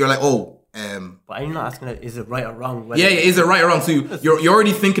talking, you're like, oh, But are you not asking, like, is it right or wrong? yeah, is it right or wrong? So you're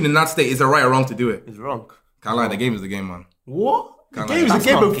already thinking in that state, is it right or wrong to do it? It's wrong. Can't lie, the game is the game, man. What? The Kinda game is like a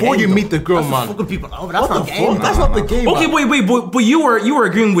game not before game, you though. meet the girl, That's man. fucking people over. That's What not the game. fuck? That's not the game. Okay, man. wait, but you were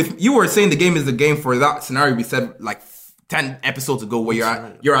agreeing with, you were saying the game is the game for that scenario we said like 10 episodes ago where you're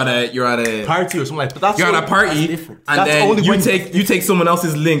at a Party or something like that. But that's you're at a so- party different. and That's then only you when- take someone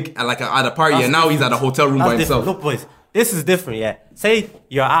else's link at like at a party That's and now he's at a hotel room by That's different. himself. Look, boys, this is different, yeah. Say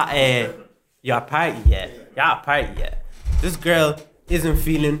you're at a party, yeah. You're at a party, yeah. This girl isn't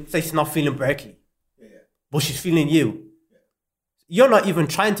feeling, say she's not feeling Berkeley, but she's feeling you. You're not even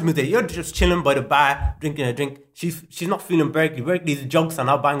trying to move there. You're just chilling by the bar, drinking a drink. She's not feeling Berkeley. Berkeley's jokes are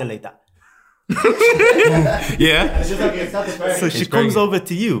not banging like that. Yeah, It's just like it's not the fair. So she comes over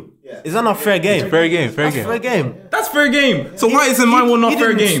to you. Is that not fair game? Fair game, fair That's game. fair game. that's fair game. So why isn't my one not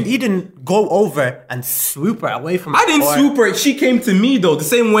fair game? He didn't go over and swoop her away from I didn't or- swoop her. She came to me though, the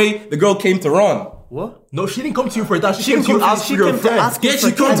same way the girl came to Ron. What? No, she didn't come to you for that. She She came to you came- ask she for your came to friend. ask Yeah, you she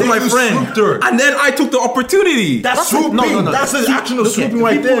for- come and to then my you friend, swooped her. and then I took the opportunity. That's swooping. No. That's the action of Look, swooping yeah,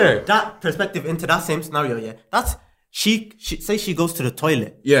 right people- there. That perspective into that same scenario, yeah. That's she say she goes to the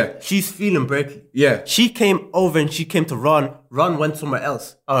toilet. Yeah. She's feeling Berkeley. Yeah. She came over and she came to Ron. Ron went somewhere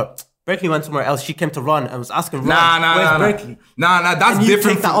else. Or Berkeley went somewhere else. She came to Ron and was asking Ron, where's Berkeley? Nah, that's And you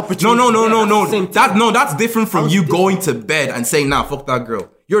different. take that from- opportunity. No. That's different from you going to bed and saying, nah, fuck that girl.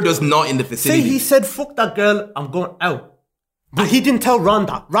 You're just not in the Say vicinity. he said, fuck that girl, I'm going out. But he didn't tell Ron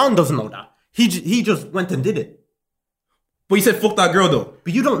that. Ron doesn't know that. He just went and did it. But he said, fuck that girl though.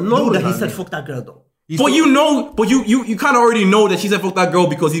 But you don't know that he said, fuck that girl though. But you know, you kind of already know that she said fuck that girl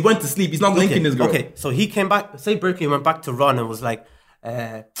because he went to sleep. He's not linking this girl. Okay, so he came back. Say Berkeley went back to Ron and was like,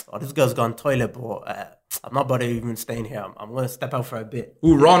 this girl's gone toilet, but I'm not bothered even staying here. I'm going to step out for a bit.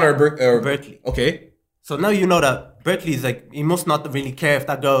 Who, Ron or Berkeley. Okay. So now you know that Berkeley's like, he must not really care if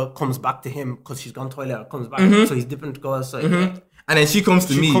that girl comes back to him because she's gone toilet or comes back. So he's dipping to go outside. And then she comes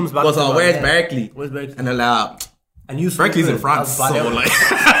to me. comes back Goes, to oh, Ron, where's yeah. Berkeley? Where's Berkeley? And they're like, And you Berkeley's in France. So like,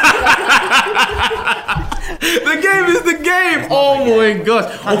 the game is the game. Oh my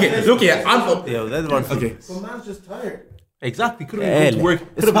gosh. Okay, look here. Yo, that's one thing. Okay. Some man's just tired. Exactly. Could have Yeah, been to work.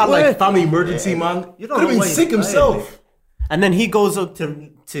 it's Could have had like work. family emergency, man. You Could don't have know been why sick he's himself. And then he goes up to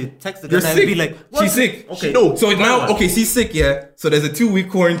text the girl You're and sick. be like, She's sick. Okay. No. So now, okay, she's sick, yeah. So there's a 2-week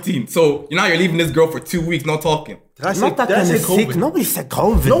quarantine. So now you're leaving this girl for 2 weeks, not talking. Did Not that kind of sick. Nobody said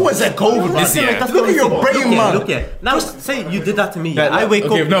COVID. No one said COVID, man. Listen, like, that's Look what at your I'm brain, saying. man. Look at now. Say you did that to me. I wake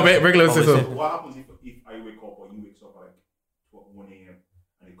Okay, up. no, regular Oh, system. listen. What happens if I wake up or you wakes up at like 1 a.m.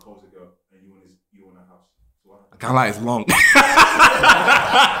 and he calls a girl and you in a house? So what happens? I can't lie, it's long.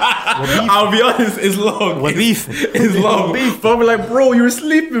 I'll be honest, it's long. We're beefing. It's long. But I'll be like, bro, you were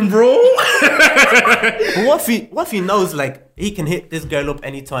sleeping, bro. But what if he knows like he can hit this girl up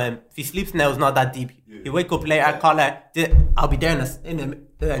anytime? If he sleeps now, it's not that deep. He wake up late, I call her. I'll be there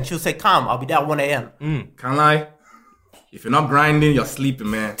and she'll say, "Calm, I'll be there at 1 a.m." Can't lie. If you're not grinding, you're sleeping,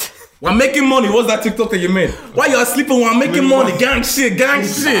 man. We're making money. What's that TikTok that you made? Why you're sleeping while making money? Gang shit.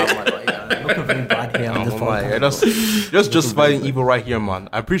 Looking very bad here on this podcast. Just justifying evil right here, man.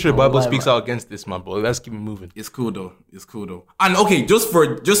 I'm pretty sure the Bible speaks out against this, man. But let's keep it moving. It's cool though. And okay, just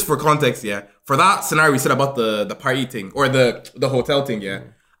for context, yeah. For that scenario we said about the party thing or the hotel thing, yeah.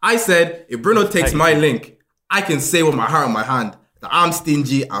 I said if Bruno takes my link, I can say with my heart in my hand that I'm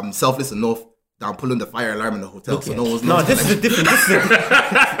stingy, I'm selfless enough that I'm pulling the fire alarm in the hotel. So no one's This is a different.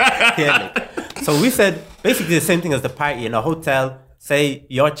 Yeah, like, so we said basically the same thing as the party in a hotel. Say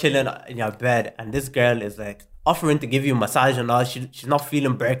you're chilling in your bed and this girl is like offering to give you a massage and all. She's not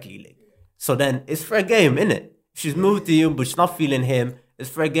feeling Berkeley. Like. So then it's fair game, innit? She's moved to you, but she's not feeling him. It's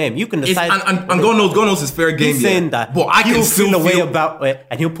fair game. You can decide. And God knows it's fair game. He's saying that, but I can he'll still feel a way feel. about it,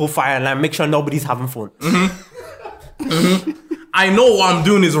 and he'll pull fire alarm. Make sure nobody's having fun. I know what I'm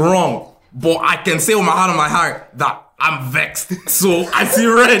doing is wrong, but I can say with my heart on my heart that I'm vexed. So I see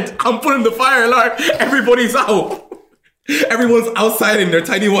red. I'm putting the fire alarm. Everybody's out. Everyone's outside in their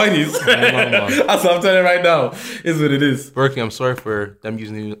tiny whities. That's what I'm telling you right now. Is what it is. Berkeley, I'm sorry for them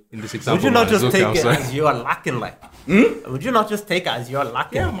using you in this example. Would you not man. just It's take I'm it sorry. as you're lacking, like? Would you not just take it as you're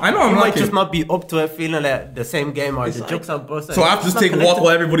lacking? Yeah, I know I'm you might lacking. just not be up to it, feeling like the same game or the jokes are both sides. So I have to It's just take not a walk connected.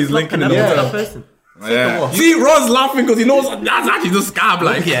 while everybody's It's not linking in the connected to hotel. that person. Yeah. See, Ron's laughing because he knows that's actually just scab.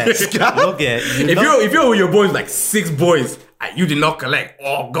 Like, Yeah, look at if you're with your boys, like 6 boys, and you did not collect,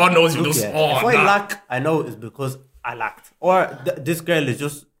 oh, God knows you just. if Oh, I nah. lack, I know it's because I lacked, or this girl is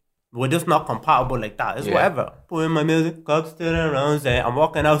just. We're just not compatible like that. It's whatever. Put in my music, cops turning around, say I'm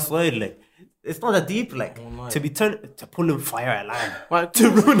walking outside. Like it's not that deep. Like to pulling fire alarm, to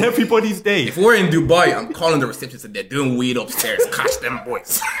ruin everybody's day. If we're in Dubai, I'm calling the receptionist and they're doing weed upstairs. Catch them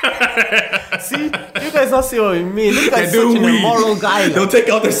boys. See, you guys not see what I mean. This They're guy's such doing an weed. immoral guy. They'll take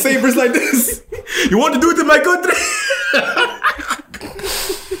out their sabers like this. You want to do it in my country?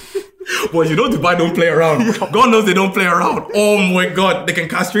 Boys, you know Dubai don't play around. God knows they don't play around. Oh my God, they can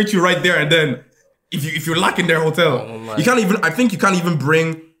castrate you right there and then. If you're lacking their hotel, you can't even. I think you can't even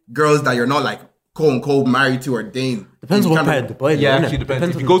bring girls that you're not like quote unquote married to or dating. Depends You what can't- part of Dubai. Yeah, innit? actually depends.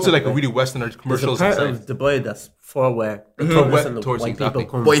 If on you go the to like a part. really Western or There's a commercials, part and of stuff, Dubai that's for where the tourists and the towards white exactly.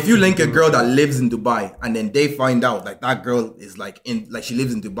 people come. But if you link a girl that lives in Dubai and then they find out like that girl is like she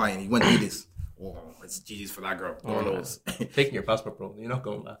lives in Dubai and you went through this, oh, it's GG's for that girl. God knows. taking your passport, bro. You're not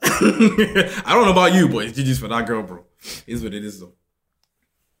going back. I don't know about you, but it's GG's for that girl, bro. It's what it is, though.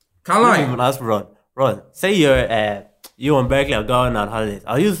 Can't I lie. even ask Ron. Say you and Berkeley are going on holidays.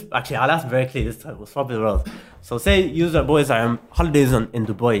 I'll ask Berkeley this time. We'll swap it around. So say you and boys are on holidays in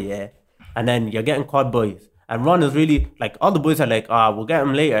Dubai, yeah, and then you're getting quad boys. And Ron is really like all the boys are like, we'll get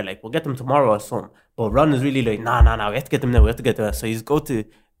them later, like we'll get them tomorrow or something. But Ron is really like, nah, we have to get them now. We have to get them. So he's does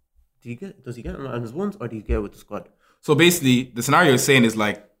he get them on his ones or do you get it with the squad? So basically, the scenario is saying is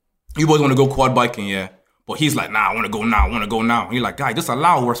like, you boys want to go quad biking, yeah? But he's like, nah, I want to go now. And you're like, guy, just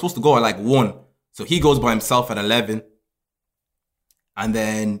allow. We're supposed to go at like 1. So he goes by himself at 11. And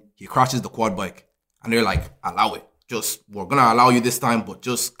then He crashes the quad bike. And they're like, allow it. We're going to allow you this time, but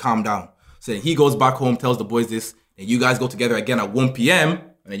just calm down. So then he goes back home, tells the boys this, and you guys go together again at 1 p.m.,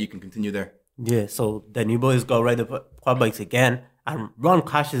 and then you can continue there. Yeah, so then you boys go ride the quad bikes again, and Ron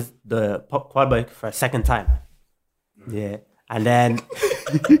crashes the quad bike for a second time. Yeah, and then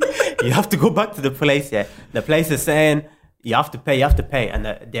you have to go back to the place, yeah. The place is saying, you have to pay, and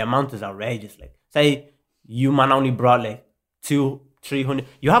the amount is outrageous. Like, say you man only brought like 200-300.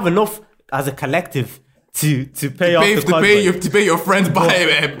 You have enough as a collective to pay off the quad bike. To pay your friends by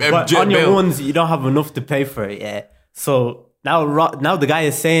but jet on your bill. ones, you don't have enough to pay for it, yeah. So now the guy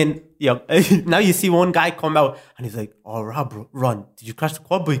is saying, yeah, now you see one guy come out and he's like, oh, Rob, Ron, did you crash the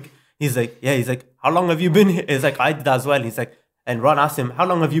quad bike? He's like, yeah. He's like, how long have you been here? He's like, I did as well. He's like, and Ron asked him, how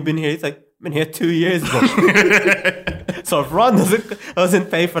long have you been here? He's like, been here 2 years ago. So if Ron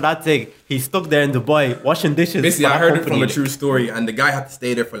doesn't pay for that thing, he's stuck there in Dubai washing dishes. Basically, I heard it from a true story, and the guy had to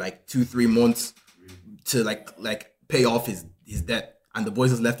stay there for like 2-3 months to like pay off his debt, and the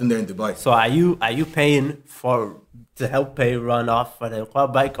boys just left him there in Dubai. So are you paying to help pay Ron off for the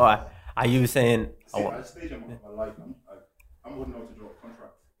quad bike, or are you saying? See, at a stage of my life, I'm holding out to draw a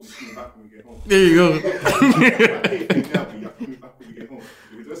contract. I'm coming back when we get home. There you go. I pay for now, but you have to come back when we get home.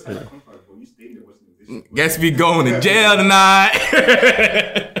 If you just sign a contract, but you stay in there, wasn't it? Guess we going to jail tonight.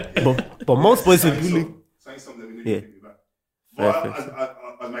 but most boys would be like, Sign something and then yeah. you take me back. But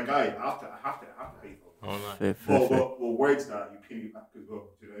as my guy, I have to pay for it. But words that you pay me back as well.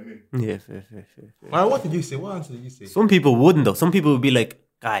 Do you know what I mean? Yeah, fair. Well, what did you say? What answer did you say? Some people wouldn't though. Some people would be like,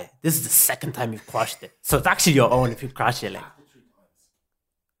 guy, this is the second time you've crashed it. So it's actually your own if you crash it. Like,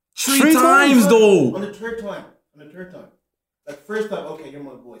 Three times though. On the third time. Like first time, okay, you're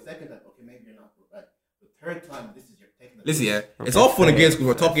my boy. Second time, okay, maybe you're not. Right. The third time, this is your technical. Listen, yeah, it's all fun and games because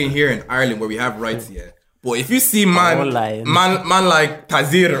we're talking here in Ireland where we have rights, yeah. But if you see man like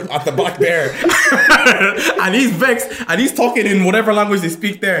Tazir at the back there, and he's vexed, and he's talking in whatever language they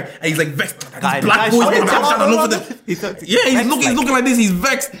speak there, and he's like vexed. These black boys, he's looking like this. He's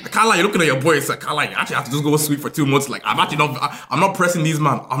vexed. I can't lie, you're looking at your boy. It's like, I can't lie, you actually have to just go sweep for 2 months. Like, I'm not pressing these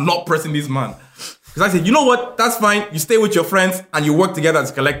man. Because I said, you know what? That's fine. You stay with your friends and you work together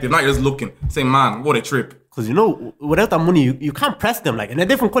as a collective. Not just looking, saying, man, what a trip. because you know, without that money, you can't press them. Like in a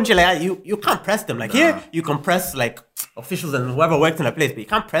different country like that, you can't press them. Like here, you can press like officials and whoever works in a place, but you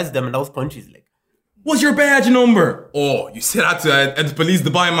can't press them in those countries. Like, what's your badge number? Oh, you said that to the police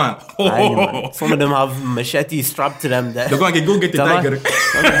Dubai, man. aye, man. Some of them have machetes strapped to them. They're going to go get the tiger.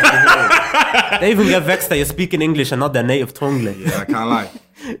 They even get vexed that you're speaking English and not their native tongue. Like. Yeah, I can't lie.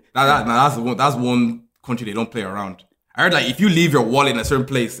 That's one country they don't play around. I heard like if you leave your wallet in a certain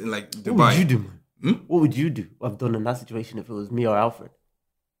place in like Dubai. What would you do, man? What would you do? I've done in that situation if it was me or Alfred.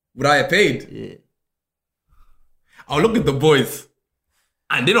 Would I have paid? Yeah. I'll look at the boys.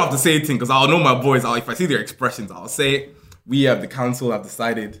 And they don't have to say anything because I'll know my boys. If I see their expressions, I'll say, we have the council have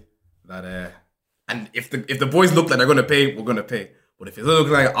decided that, and if the boys look like they're going to pay, we're going to pay. But if it doesn't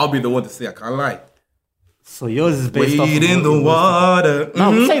look like I'll be the one to say, I can't lie. So yours is based off Wade in the water.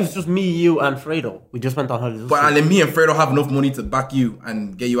 No, say it's just me, you, and Fredo. We just went on holidays. But and me and Fredo have enough money to back you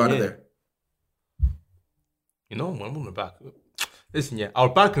and get you out of there. You know, I'm gonna back. Listen, yeah, I'll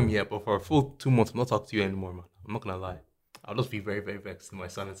back him, yeah, but for a full 2 months, I'm not talking to you anymore, man. I'm not gonna lie. I'll just be very, very vexed in my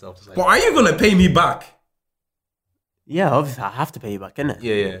son itself. Just like, but are you gonna pay me back? Yeah, obviously I have to pay you back, innit?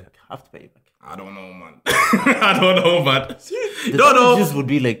 Yeah. I have to pay you back. I don't know, man. I don't know, man. The damages would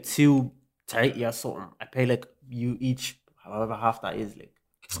be like 230 or something. I pay like you each, however half that is, like.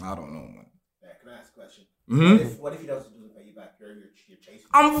 I don't know, man. Yeah, can I ask a question? Mm-hmm. What if he doesn't pay you back? You're chasing.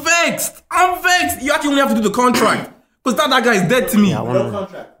 I'm vexed. You actually only have to do the contract because that guy is dead to me. Yeah, No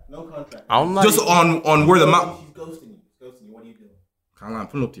contract. I don't like Just on where the map. He's ghosting you. What are you doing? Can't lie, I'm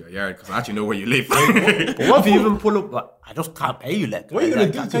pulling up to your yard because I actually know where you live. But what if you even pull up? But I just can't pay you, like. What are you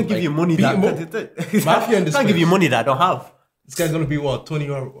gonna do I to can't him, give like, you money beat him up? Mafia in I this can't give you place. money that I don't have. This guy's gonna be what, 20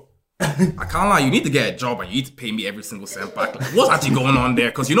 or I can't lie, you need to get a job and you need to pay me every single cent back. Like, what's actually going on there?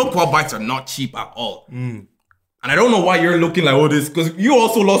 Because you know quad bikes are not cheap at all. And I don't know why you're looking like all this because you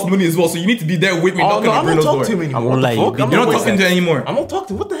also lost money as well, so you need to be there with me. Oh, no, I'm not Bruno's talking door. to him anymore. I won't What lie, the fuck? you're You're not Boy, talking to him anymore. I'm not talking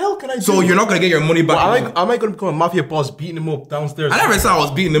to him. What the hell can I do? So you're not gonna get your money back. Am I gonna become a mafia boss beating him up downstairs? I never said I was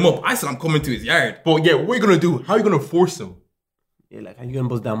beating him up. I said I'm coming to his yard. But yeah, what are you gonna do? How are you gonna force him? Yeah, like, are you gonna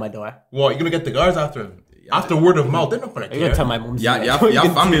buzz down my door? What, you gonna get the guards after him? After word of mouth, they're not gonna Are you gonna care. tell my mom? Yeah,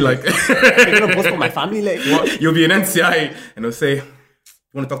 family like. You're gonna bust for my family, like. What? You'll be an NCI and they'll say,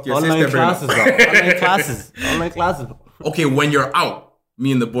 you want to talk to your Online sister, classes, Bruno? bro. Online classes. Okay, when you're out,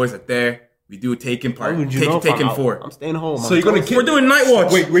 me and the boys are there. We do Taken How would you know if Taken I'm out? 4. I'm staying home. So you're gonna We're doing Night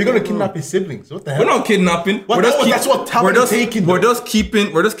Watch. Wait, we're gonna kidnap his siblings? What the hell? We're not kidnapping. What? That's what Taken. We're just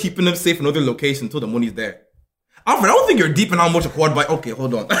keeping them safe in other locations until the money's there. Alfred, I don't think you're deep in how much a quad bike. Okay,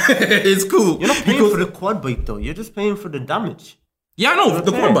 hold on. It's cool. You're not paying for the quad bike though. You're just paying for the damage. Yeah, I know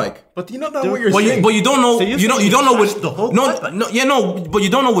the quad bike. But you know that what you're saying. But you don't know. So you're you don't saying know you with trashed the whole quad bike? But you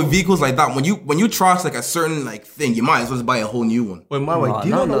don't know with vehicles like that. When you trash like a certain like thing, you might as well just buy a whole new one. Wait, do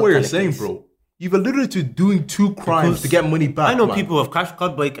you not know what you're saying, bro? You've alluded to doing 2 crimes to get money back. I know people who have crashed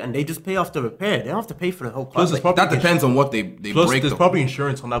quad bike and they just pay off the repair. They don't have to pay for the whole quad bike. That depends on what they Plus, break. there's probably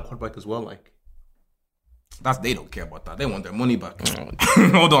insurance on that quad bike as well. Like, they don't care about that. They want their money back.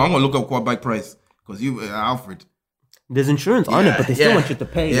 Hold on, I'm gonna look up quad bike price because you, Alfred. There's insurance on it, but they still want you to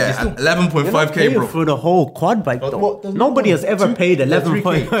pay. Yeah, 11.5K, bro. For the whole quad bike, though. Nobody has ever paid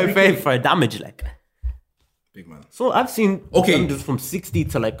 11.5K for a damage like. Big man. So I've seen damages from 60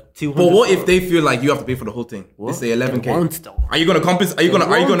 to like 200. But what if they feel like you have to pay for the whole thing? They say 11K. They won't, though. Are you gonna compensate? Are you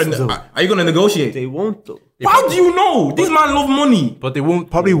gonna negotiate? They won't, though. How do you know? These man love money. But they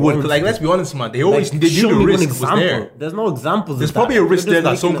won't. Probably would. Like, let's be honest, man. They always they show knew me the one risk was example. there. There's no examples. There's of probably that. a risk They're there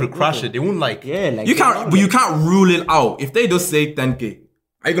that just someone making could crash it. They won't like. Yeah, like you can't rule it out. If they just say 10K,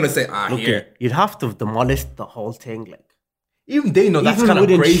 are you gonna say here? You'd have to demolish the whole thing, like. Even they know that's Even kind of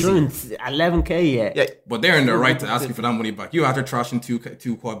with crazy. insurance, 11K, yeah. But they're in their right to ask you for that money back. You after trashing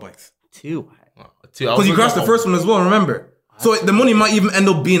two quad bikes. Because you crashed the first one as well, remember? So the money might even end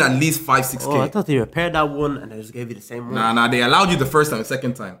up being at least 5-6K. Oh, I thought they repaired that one and they just gave you the same one. Nah, they allowed you the first time, the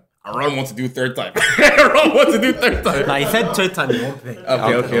second time. Aaron wants to do third time. Aaron wants to do third time. Nah, he said third time you won't pay.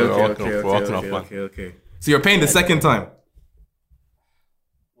 Okay. So you're paying the second time.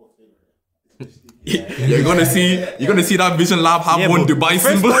 You're gonna see that Vision Lab have one Dubai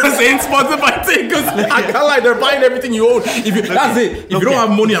symbol saying sponsored by Takers. I can't lie, they're buying everything you own. That's it. If you don't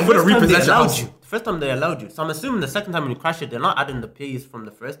have money, I'm gonna repossess your house. The first time they allowed you. So I'm assuming the second time when you crash it, they're not adding the piece from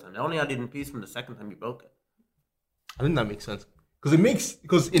the first time. They only added in piece from the second time you broke it. I think that makes sense.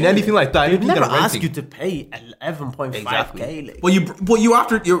 Because in anything like that, they'd never ask you to pay 11.5K. Like. But you're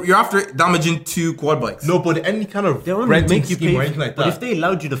after damaging 2 quad bikes. No, but any kind of they only renting make you scheme pay or anything like that. But if they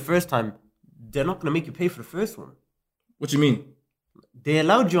allowed you the first time, they're not gonna make you pay for the first one. What you mean? They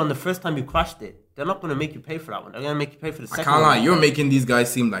allowed you on the first time you crashed it. They're not gonna make you pay for that one. They're gonna make you pay for the second one. I can't lie, you're making these guys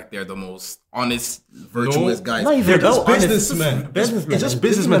seem like they're the most honest, virtuous guys. Not even they're just businessmen. It's just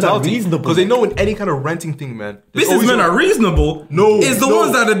business mentality. Because they know in any kind of renting thing, man. Businessmen are reasonable. It's the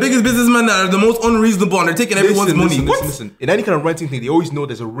ones that are the biggest businessmen that are the most unreasonable and they're taking everyone's money. Listen. In any kind of renting thing, they always know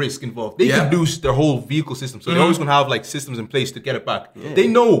there's a risk involved. They can lose their whole vehicle system. So they're always going to have like systems in place to get it back. Yeah. They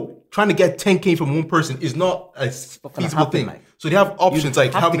know trying to get 10K from one person is not a feasible thing. Like. So they have options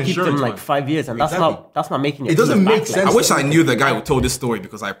like having to keep insurance. Them like 5 years, and that's not making it. It doesn't make sense. I wish I knew the guy who told this story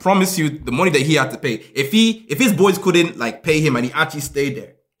because I promise you, the money that he had to pay, if his boys couldn't like pay him and he actually stayed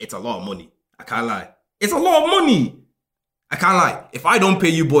there, it's a lot of money. I can't lie. It's a lot of money. I can't lie. If I don't pay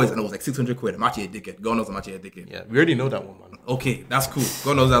you boys and it was like 600 quid, I'm actually a dickhead. God knows I'm actually a dickhead. Yeah, we already know that one, man. Okay, that's cool.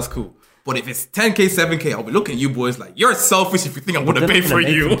 God knows that's cool. But if it's 10K, 7K, I'll be looking at you boys like, you're selfish if you think I'm going to pay for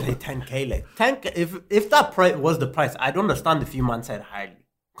you. Pay 10K, like 10K. If that price was the price, I'd understand if you man said highly.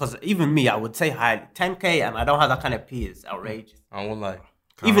 Because even me, I would say highly. 10K and I don't have that kind of P is outrageous. I won't lie.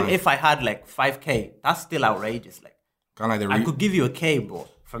 Even if I had like 5K, that's still outrageous. Like, I could give you a K, but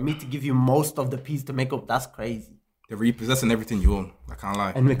for me to give you most of the P's to make up, that's crazy. They're repossessing everything you own. I can't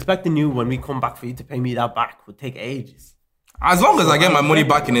lie. And expecting you when we come back for you to pay me that back would take ages. As long as I get my money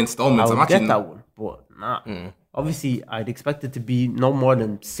back in installments, I'm actually get that one, but nah. Obviously, I'd expect it to be no more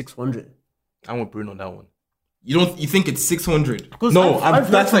than 600. I want Bruno that one. You think it's 600? No,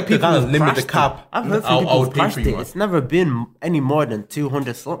 that's like the kind of limit, the cap. I've heard from people who've crashed it. It's never been any more than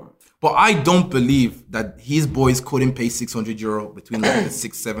 200 something. But I don't believe that his boys couldn't pay €600 between like the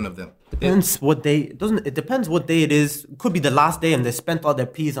 6-7 of them. Depends what day. It depends what day it is. It could be the last day and they spent all their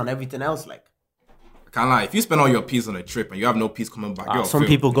P's on everything else. Like. Can't lie. If you spend all your P's on a trip and you have no P's coming back, some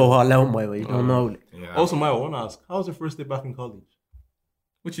people go all out my way. You don't know. Yeah. Also, Maya, I want to ask, how was your first day back in college?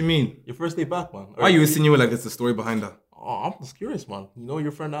 What you mean? Your first day back, man. Why are you insinuating like there's a story behind that? Oh, I'm just curious, man. You know,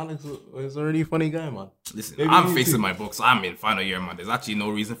 your friend Alex is a really funny guy, man. Listen, I'm facing my books. I'm in final year, man. There's actually no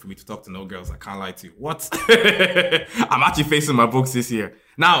reason for me to talk to no girls. I can't lie to you. What? I'm actually facing my books this year.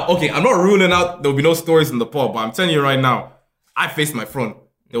 Now, okay, I'm not ruling out there'll be no stories in the pod, but I'm telling you right now, I faced my front.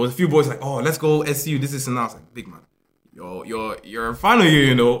 There was a few boys like, oh, let's go SU, this is and that. I was like, big man, you're final year,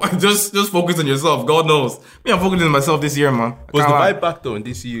 you know. just focus on yourself. God knows. Me, I'm focusing on myself this year, man. Was the vibe back though in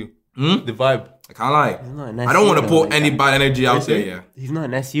DCU? The vibe. I can't lie. I don't want to put any bad energy out there, yeah. He's not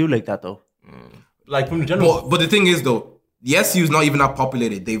an SU like that though. Like from the general. But the thing is though, the SU is not even that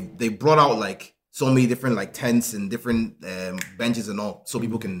populated. They brought out like so many different like tents and different benches and all, so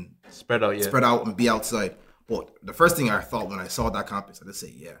people can spread out and be outside. But the first thing I thought when I saw that campus, I just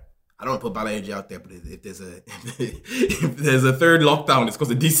say, yeah, I don't put Bala Energy out there, but if there's a third lockdown, it's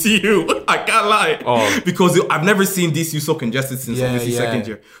because of DCU. I can't lie, because I've never seen DCU so congested since obviously second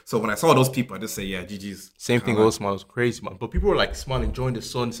year. So when I saw those people, I just say, yeah, GG's. Same thing goes, man. It was crazy, man. But people were like smiling, enjoying the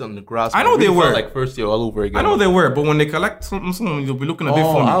sun, sitting on the grass. I know they were like first year all over again. I know they were, but when they collect something, you'll be looking a bit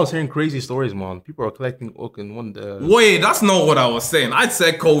funny. I was hearing crazy stories, man. People are collecting one day. Wait, that's not what I was saying. I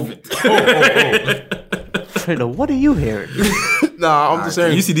said COVID. Fredo, what are you hearing? Nah, I'm just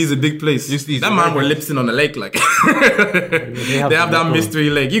saying. UCD is a big place. That man were lipsing on the lake, like they have that mystery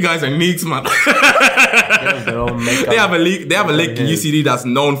lake. You guys are neeks, man. They have a lake. They have a lake in UCD that's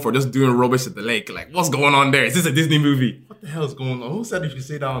known for just doing rubbish at the lake. Like, what's going on there? Is this a Disney movie? What the hell is going on? Who said you should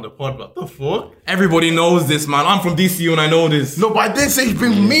say that on the pod? What the fuck? Everybody knows this, man. I'm from DCU and I know this. No, but I didn't say you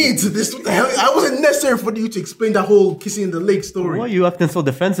bring me to this. What the hell? I wasn't necessary for you to explain that whole kissing in the lake story. Why are you acting so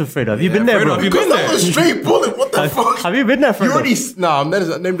defensive, Fredo? Have you been there, bro? Because that was straight bullet. What the fuck? Have you been there, Fredo? You already... Nah,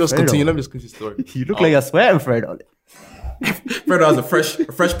 let me just continue. Let me just continue the story. You look like you're sweating, Fredo. Fredo has a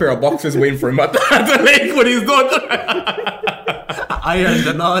fresh pair of boxers waiting for him at the lake when he's done. Ironed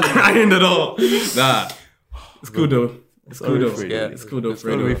it all. Nah. It's cool though. It's cool though. Yeah, it's cool though,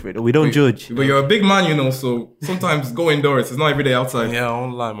 Fredo. We don't judge. But you're a big man, you know, so sometimes go indoors. It's not every day outside. Yeah, I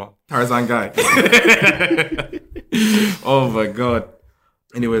won't lie, man. Tarzan guy. Oh my God.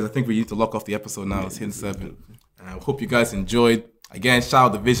 Anyways, I think we need to lock off the episode now. It's hitting 7. And I hope you guys enjoyed. Again, shout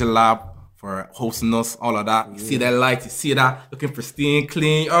out to Vision Lab for hosting us, all of that. You see that light, you see that looking pristine,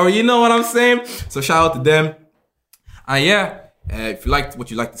 clean. Oh, you know what I'm saying? So shout out to them. And yeah, if you liked what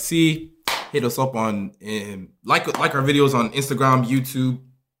you like to see, hit us up on like our videos on Instagram, YouTube,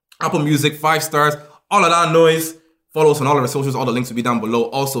 Apple Music, 5 stars, all of that noise. Follow us on all of our socials. All the links will be down below.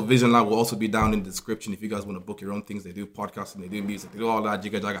 Also, Vision Lab will also be down in the description if you guys want to book your own things. They do podcasting, they do music, they do all that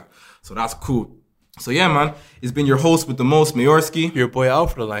jigga jagga. So that's cool. So yeah, man, it's been your host with the most, Mayorski. Your boy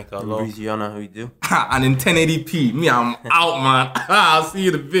Alfred, like that. Louisiana, how you do? And in 1080p, me, I'm out, man. I'll see you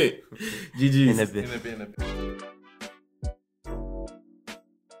in a bit. GG's. In a bit.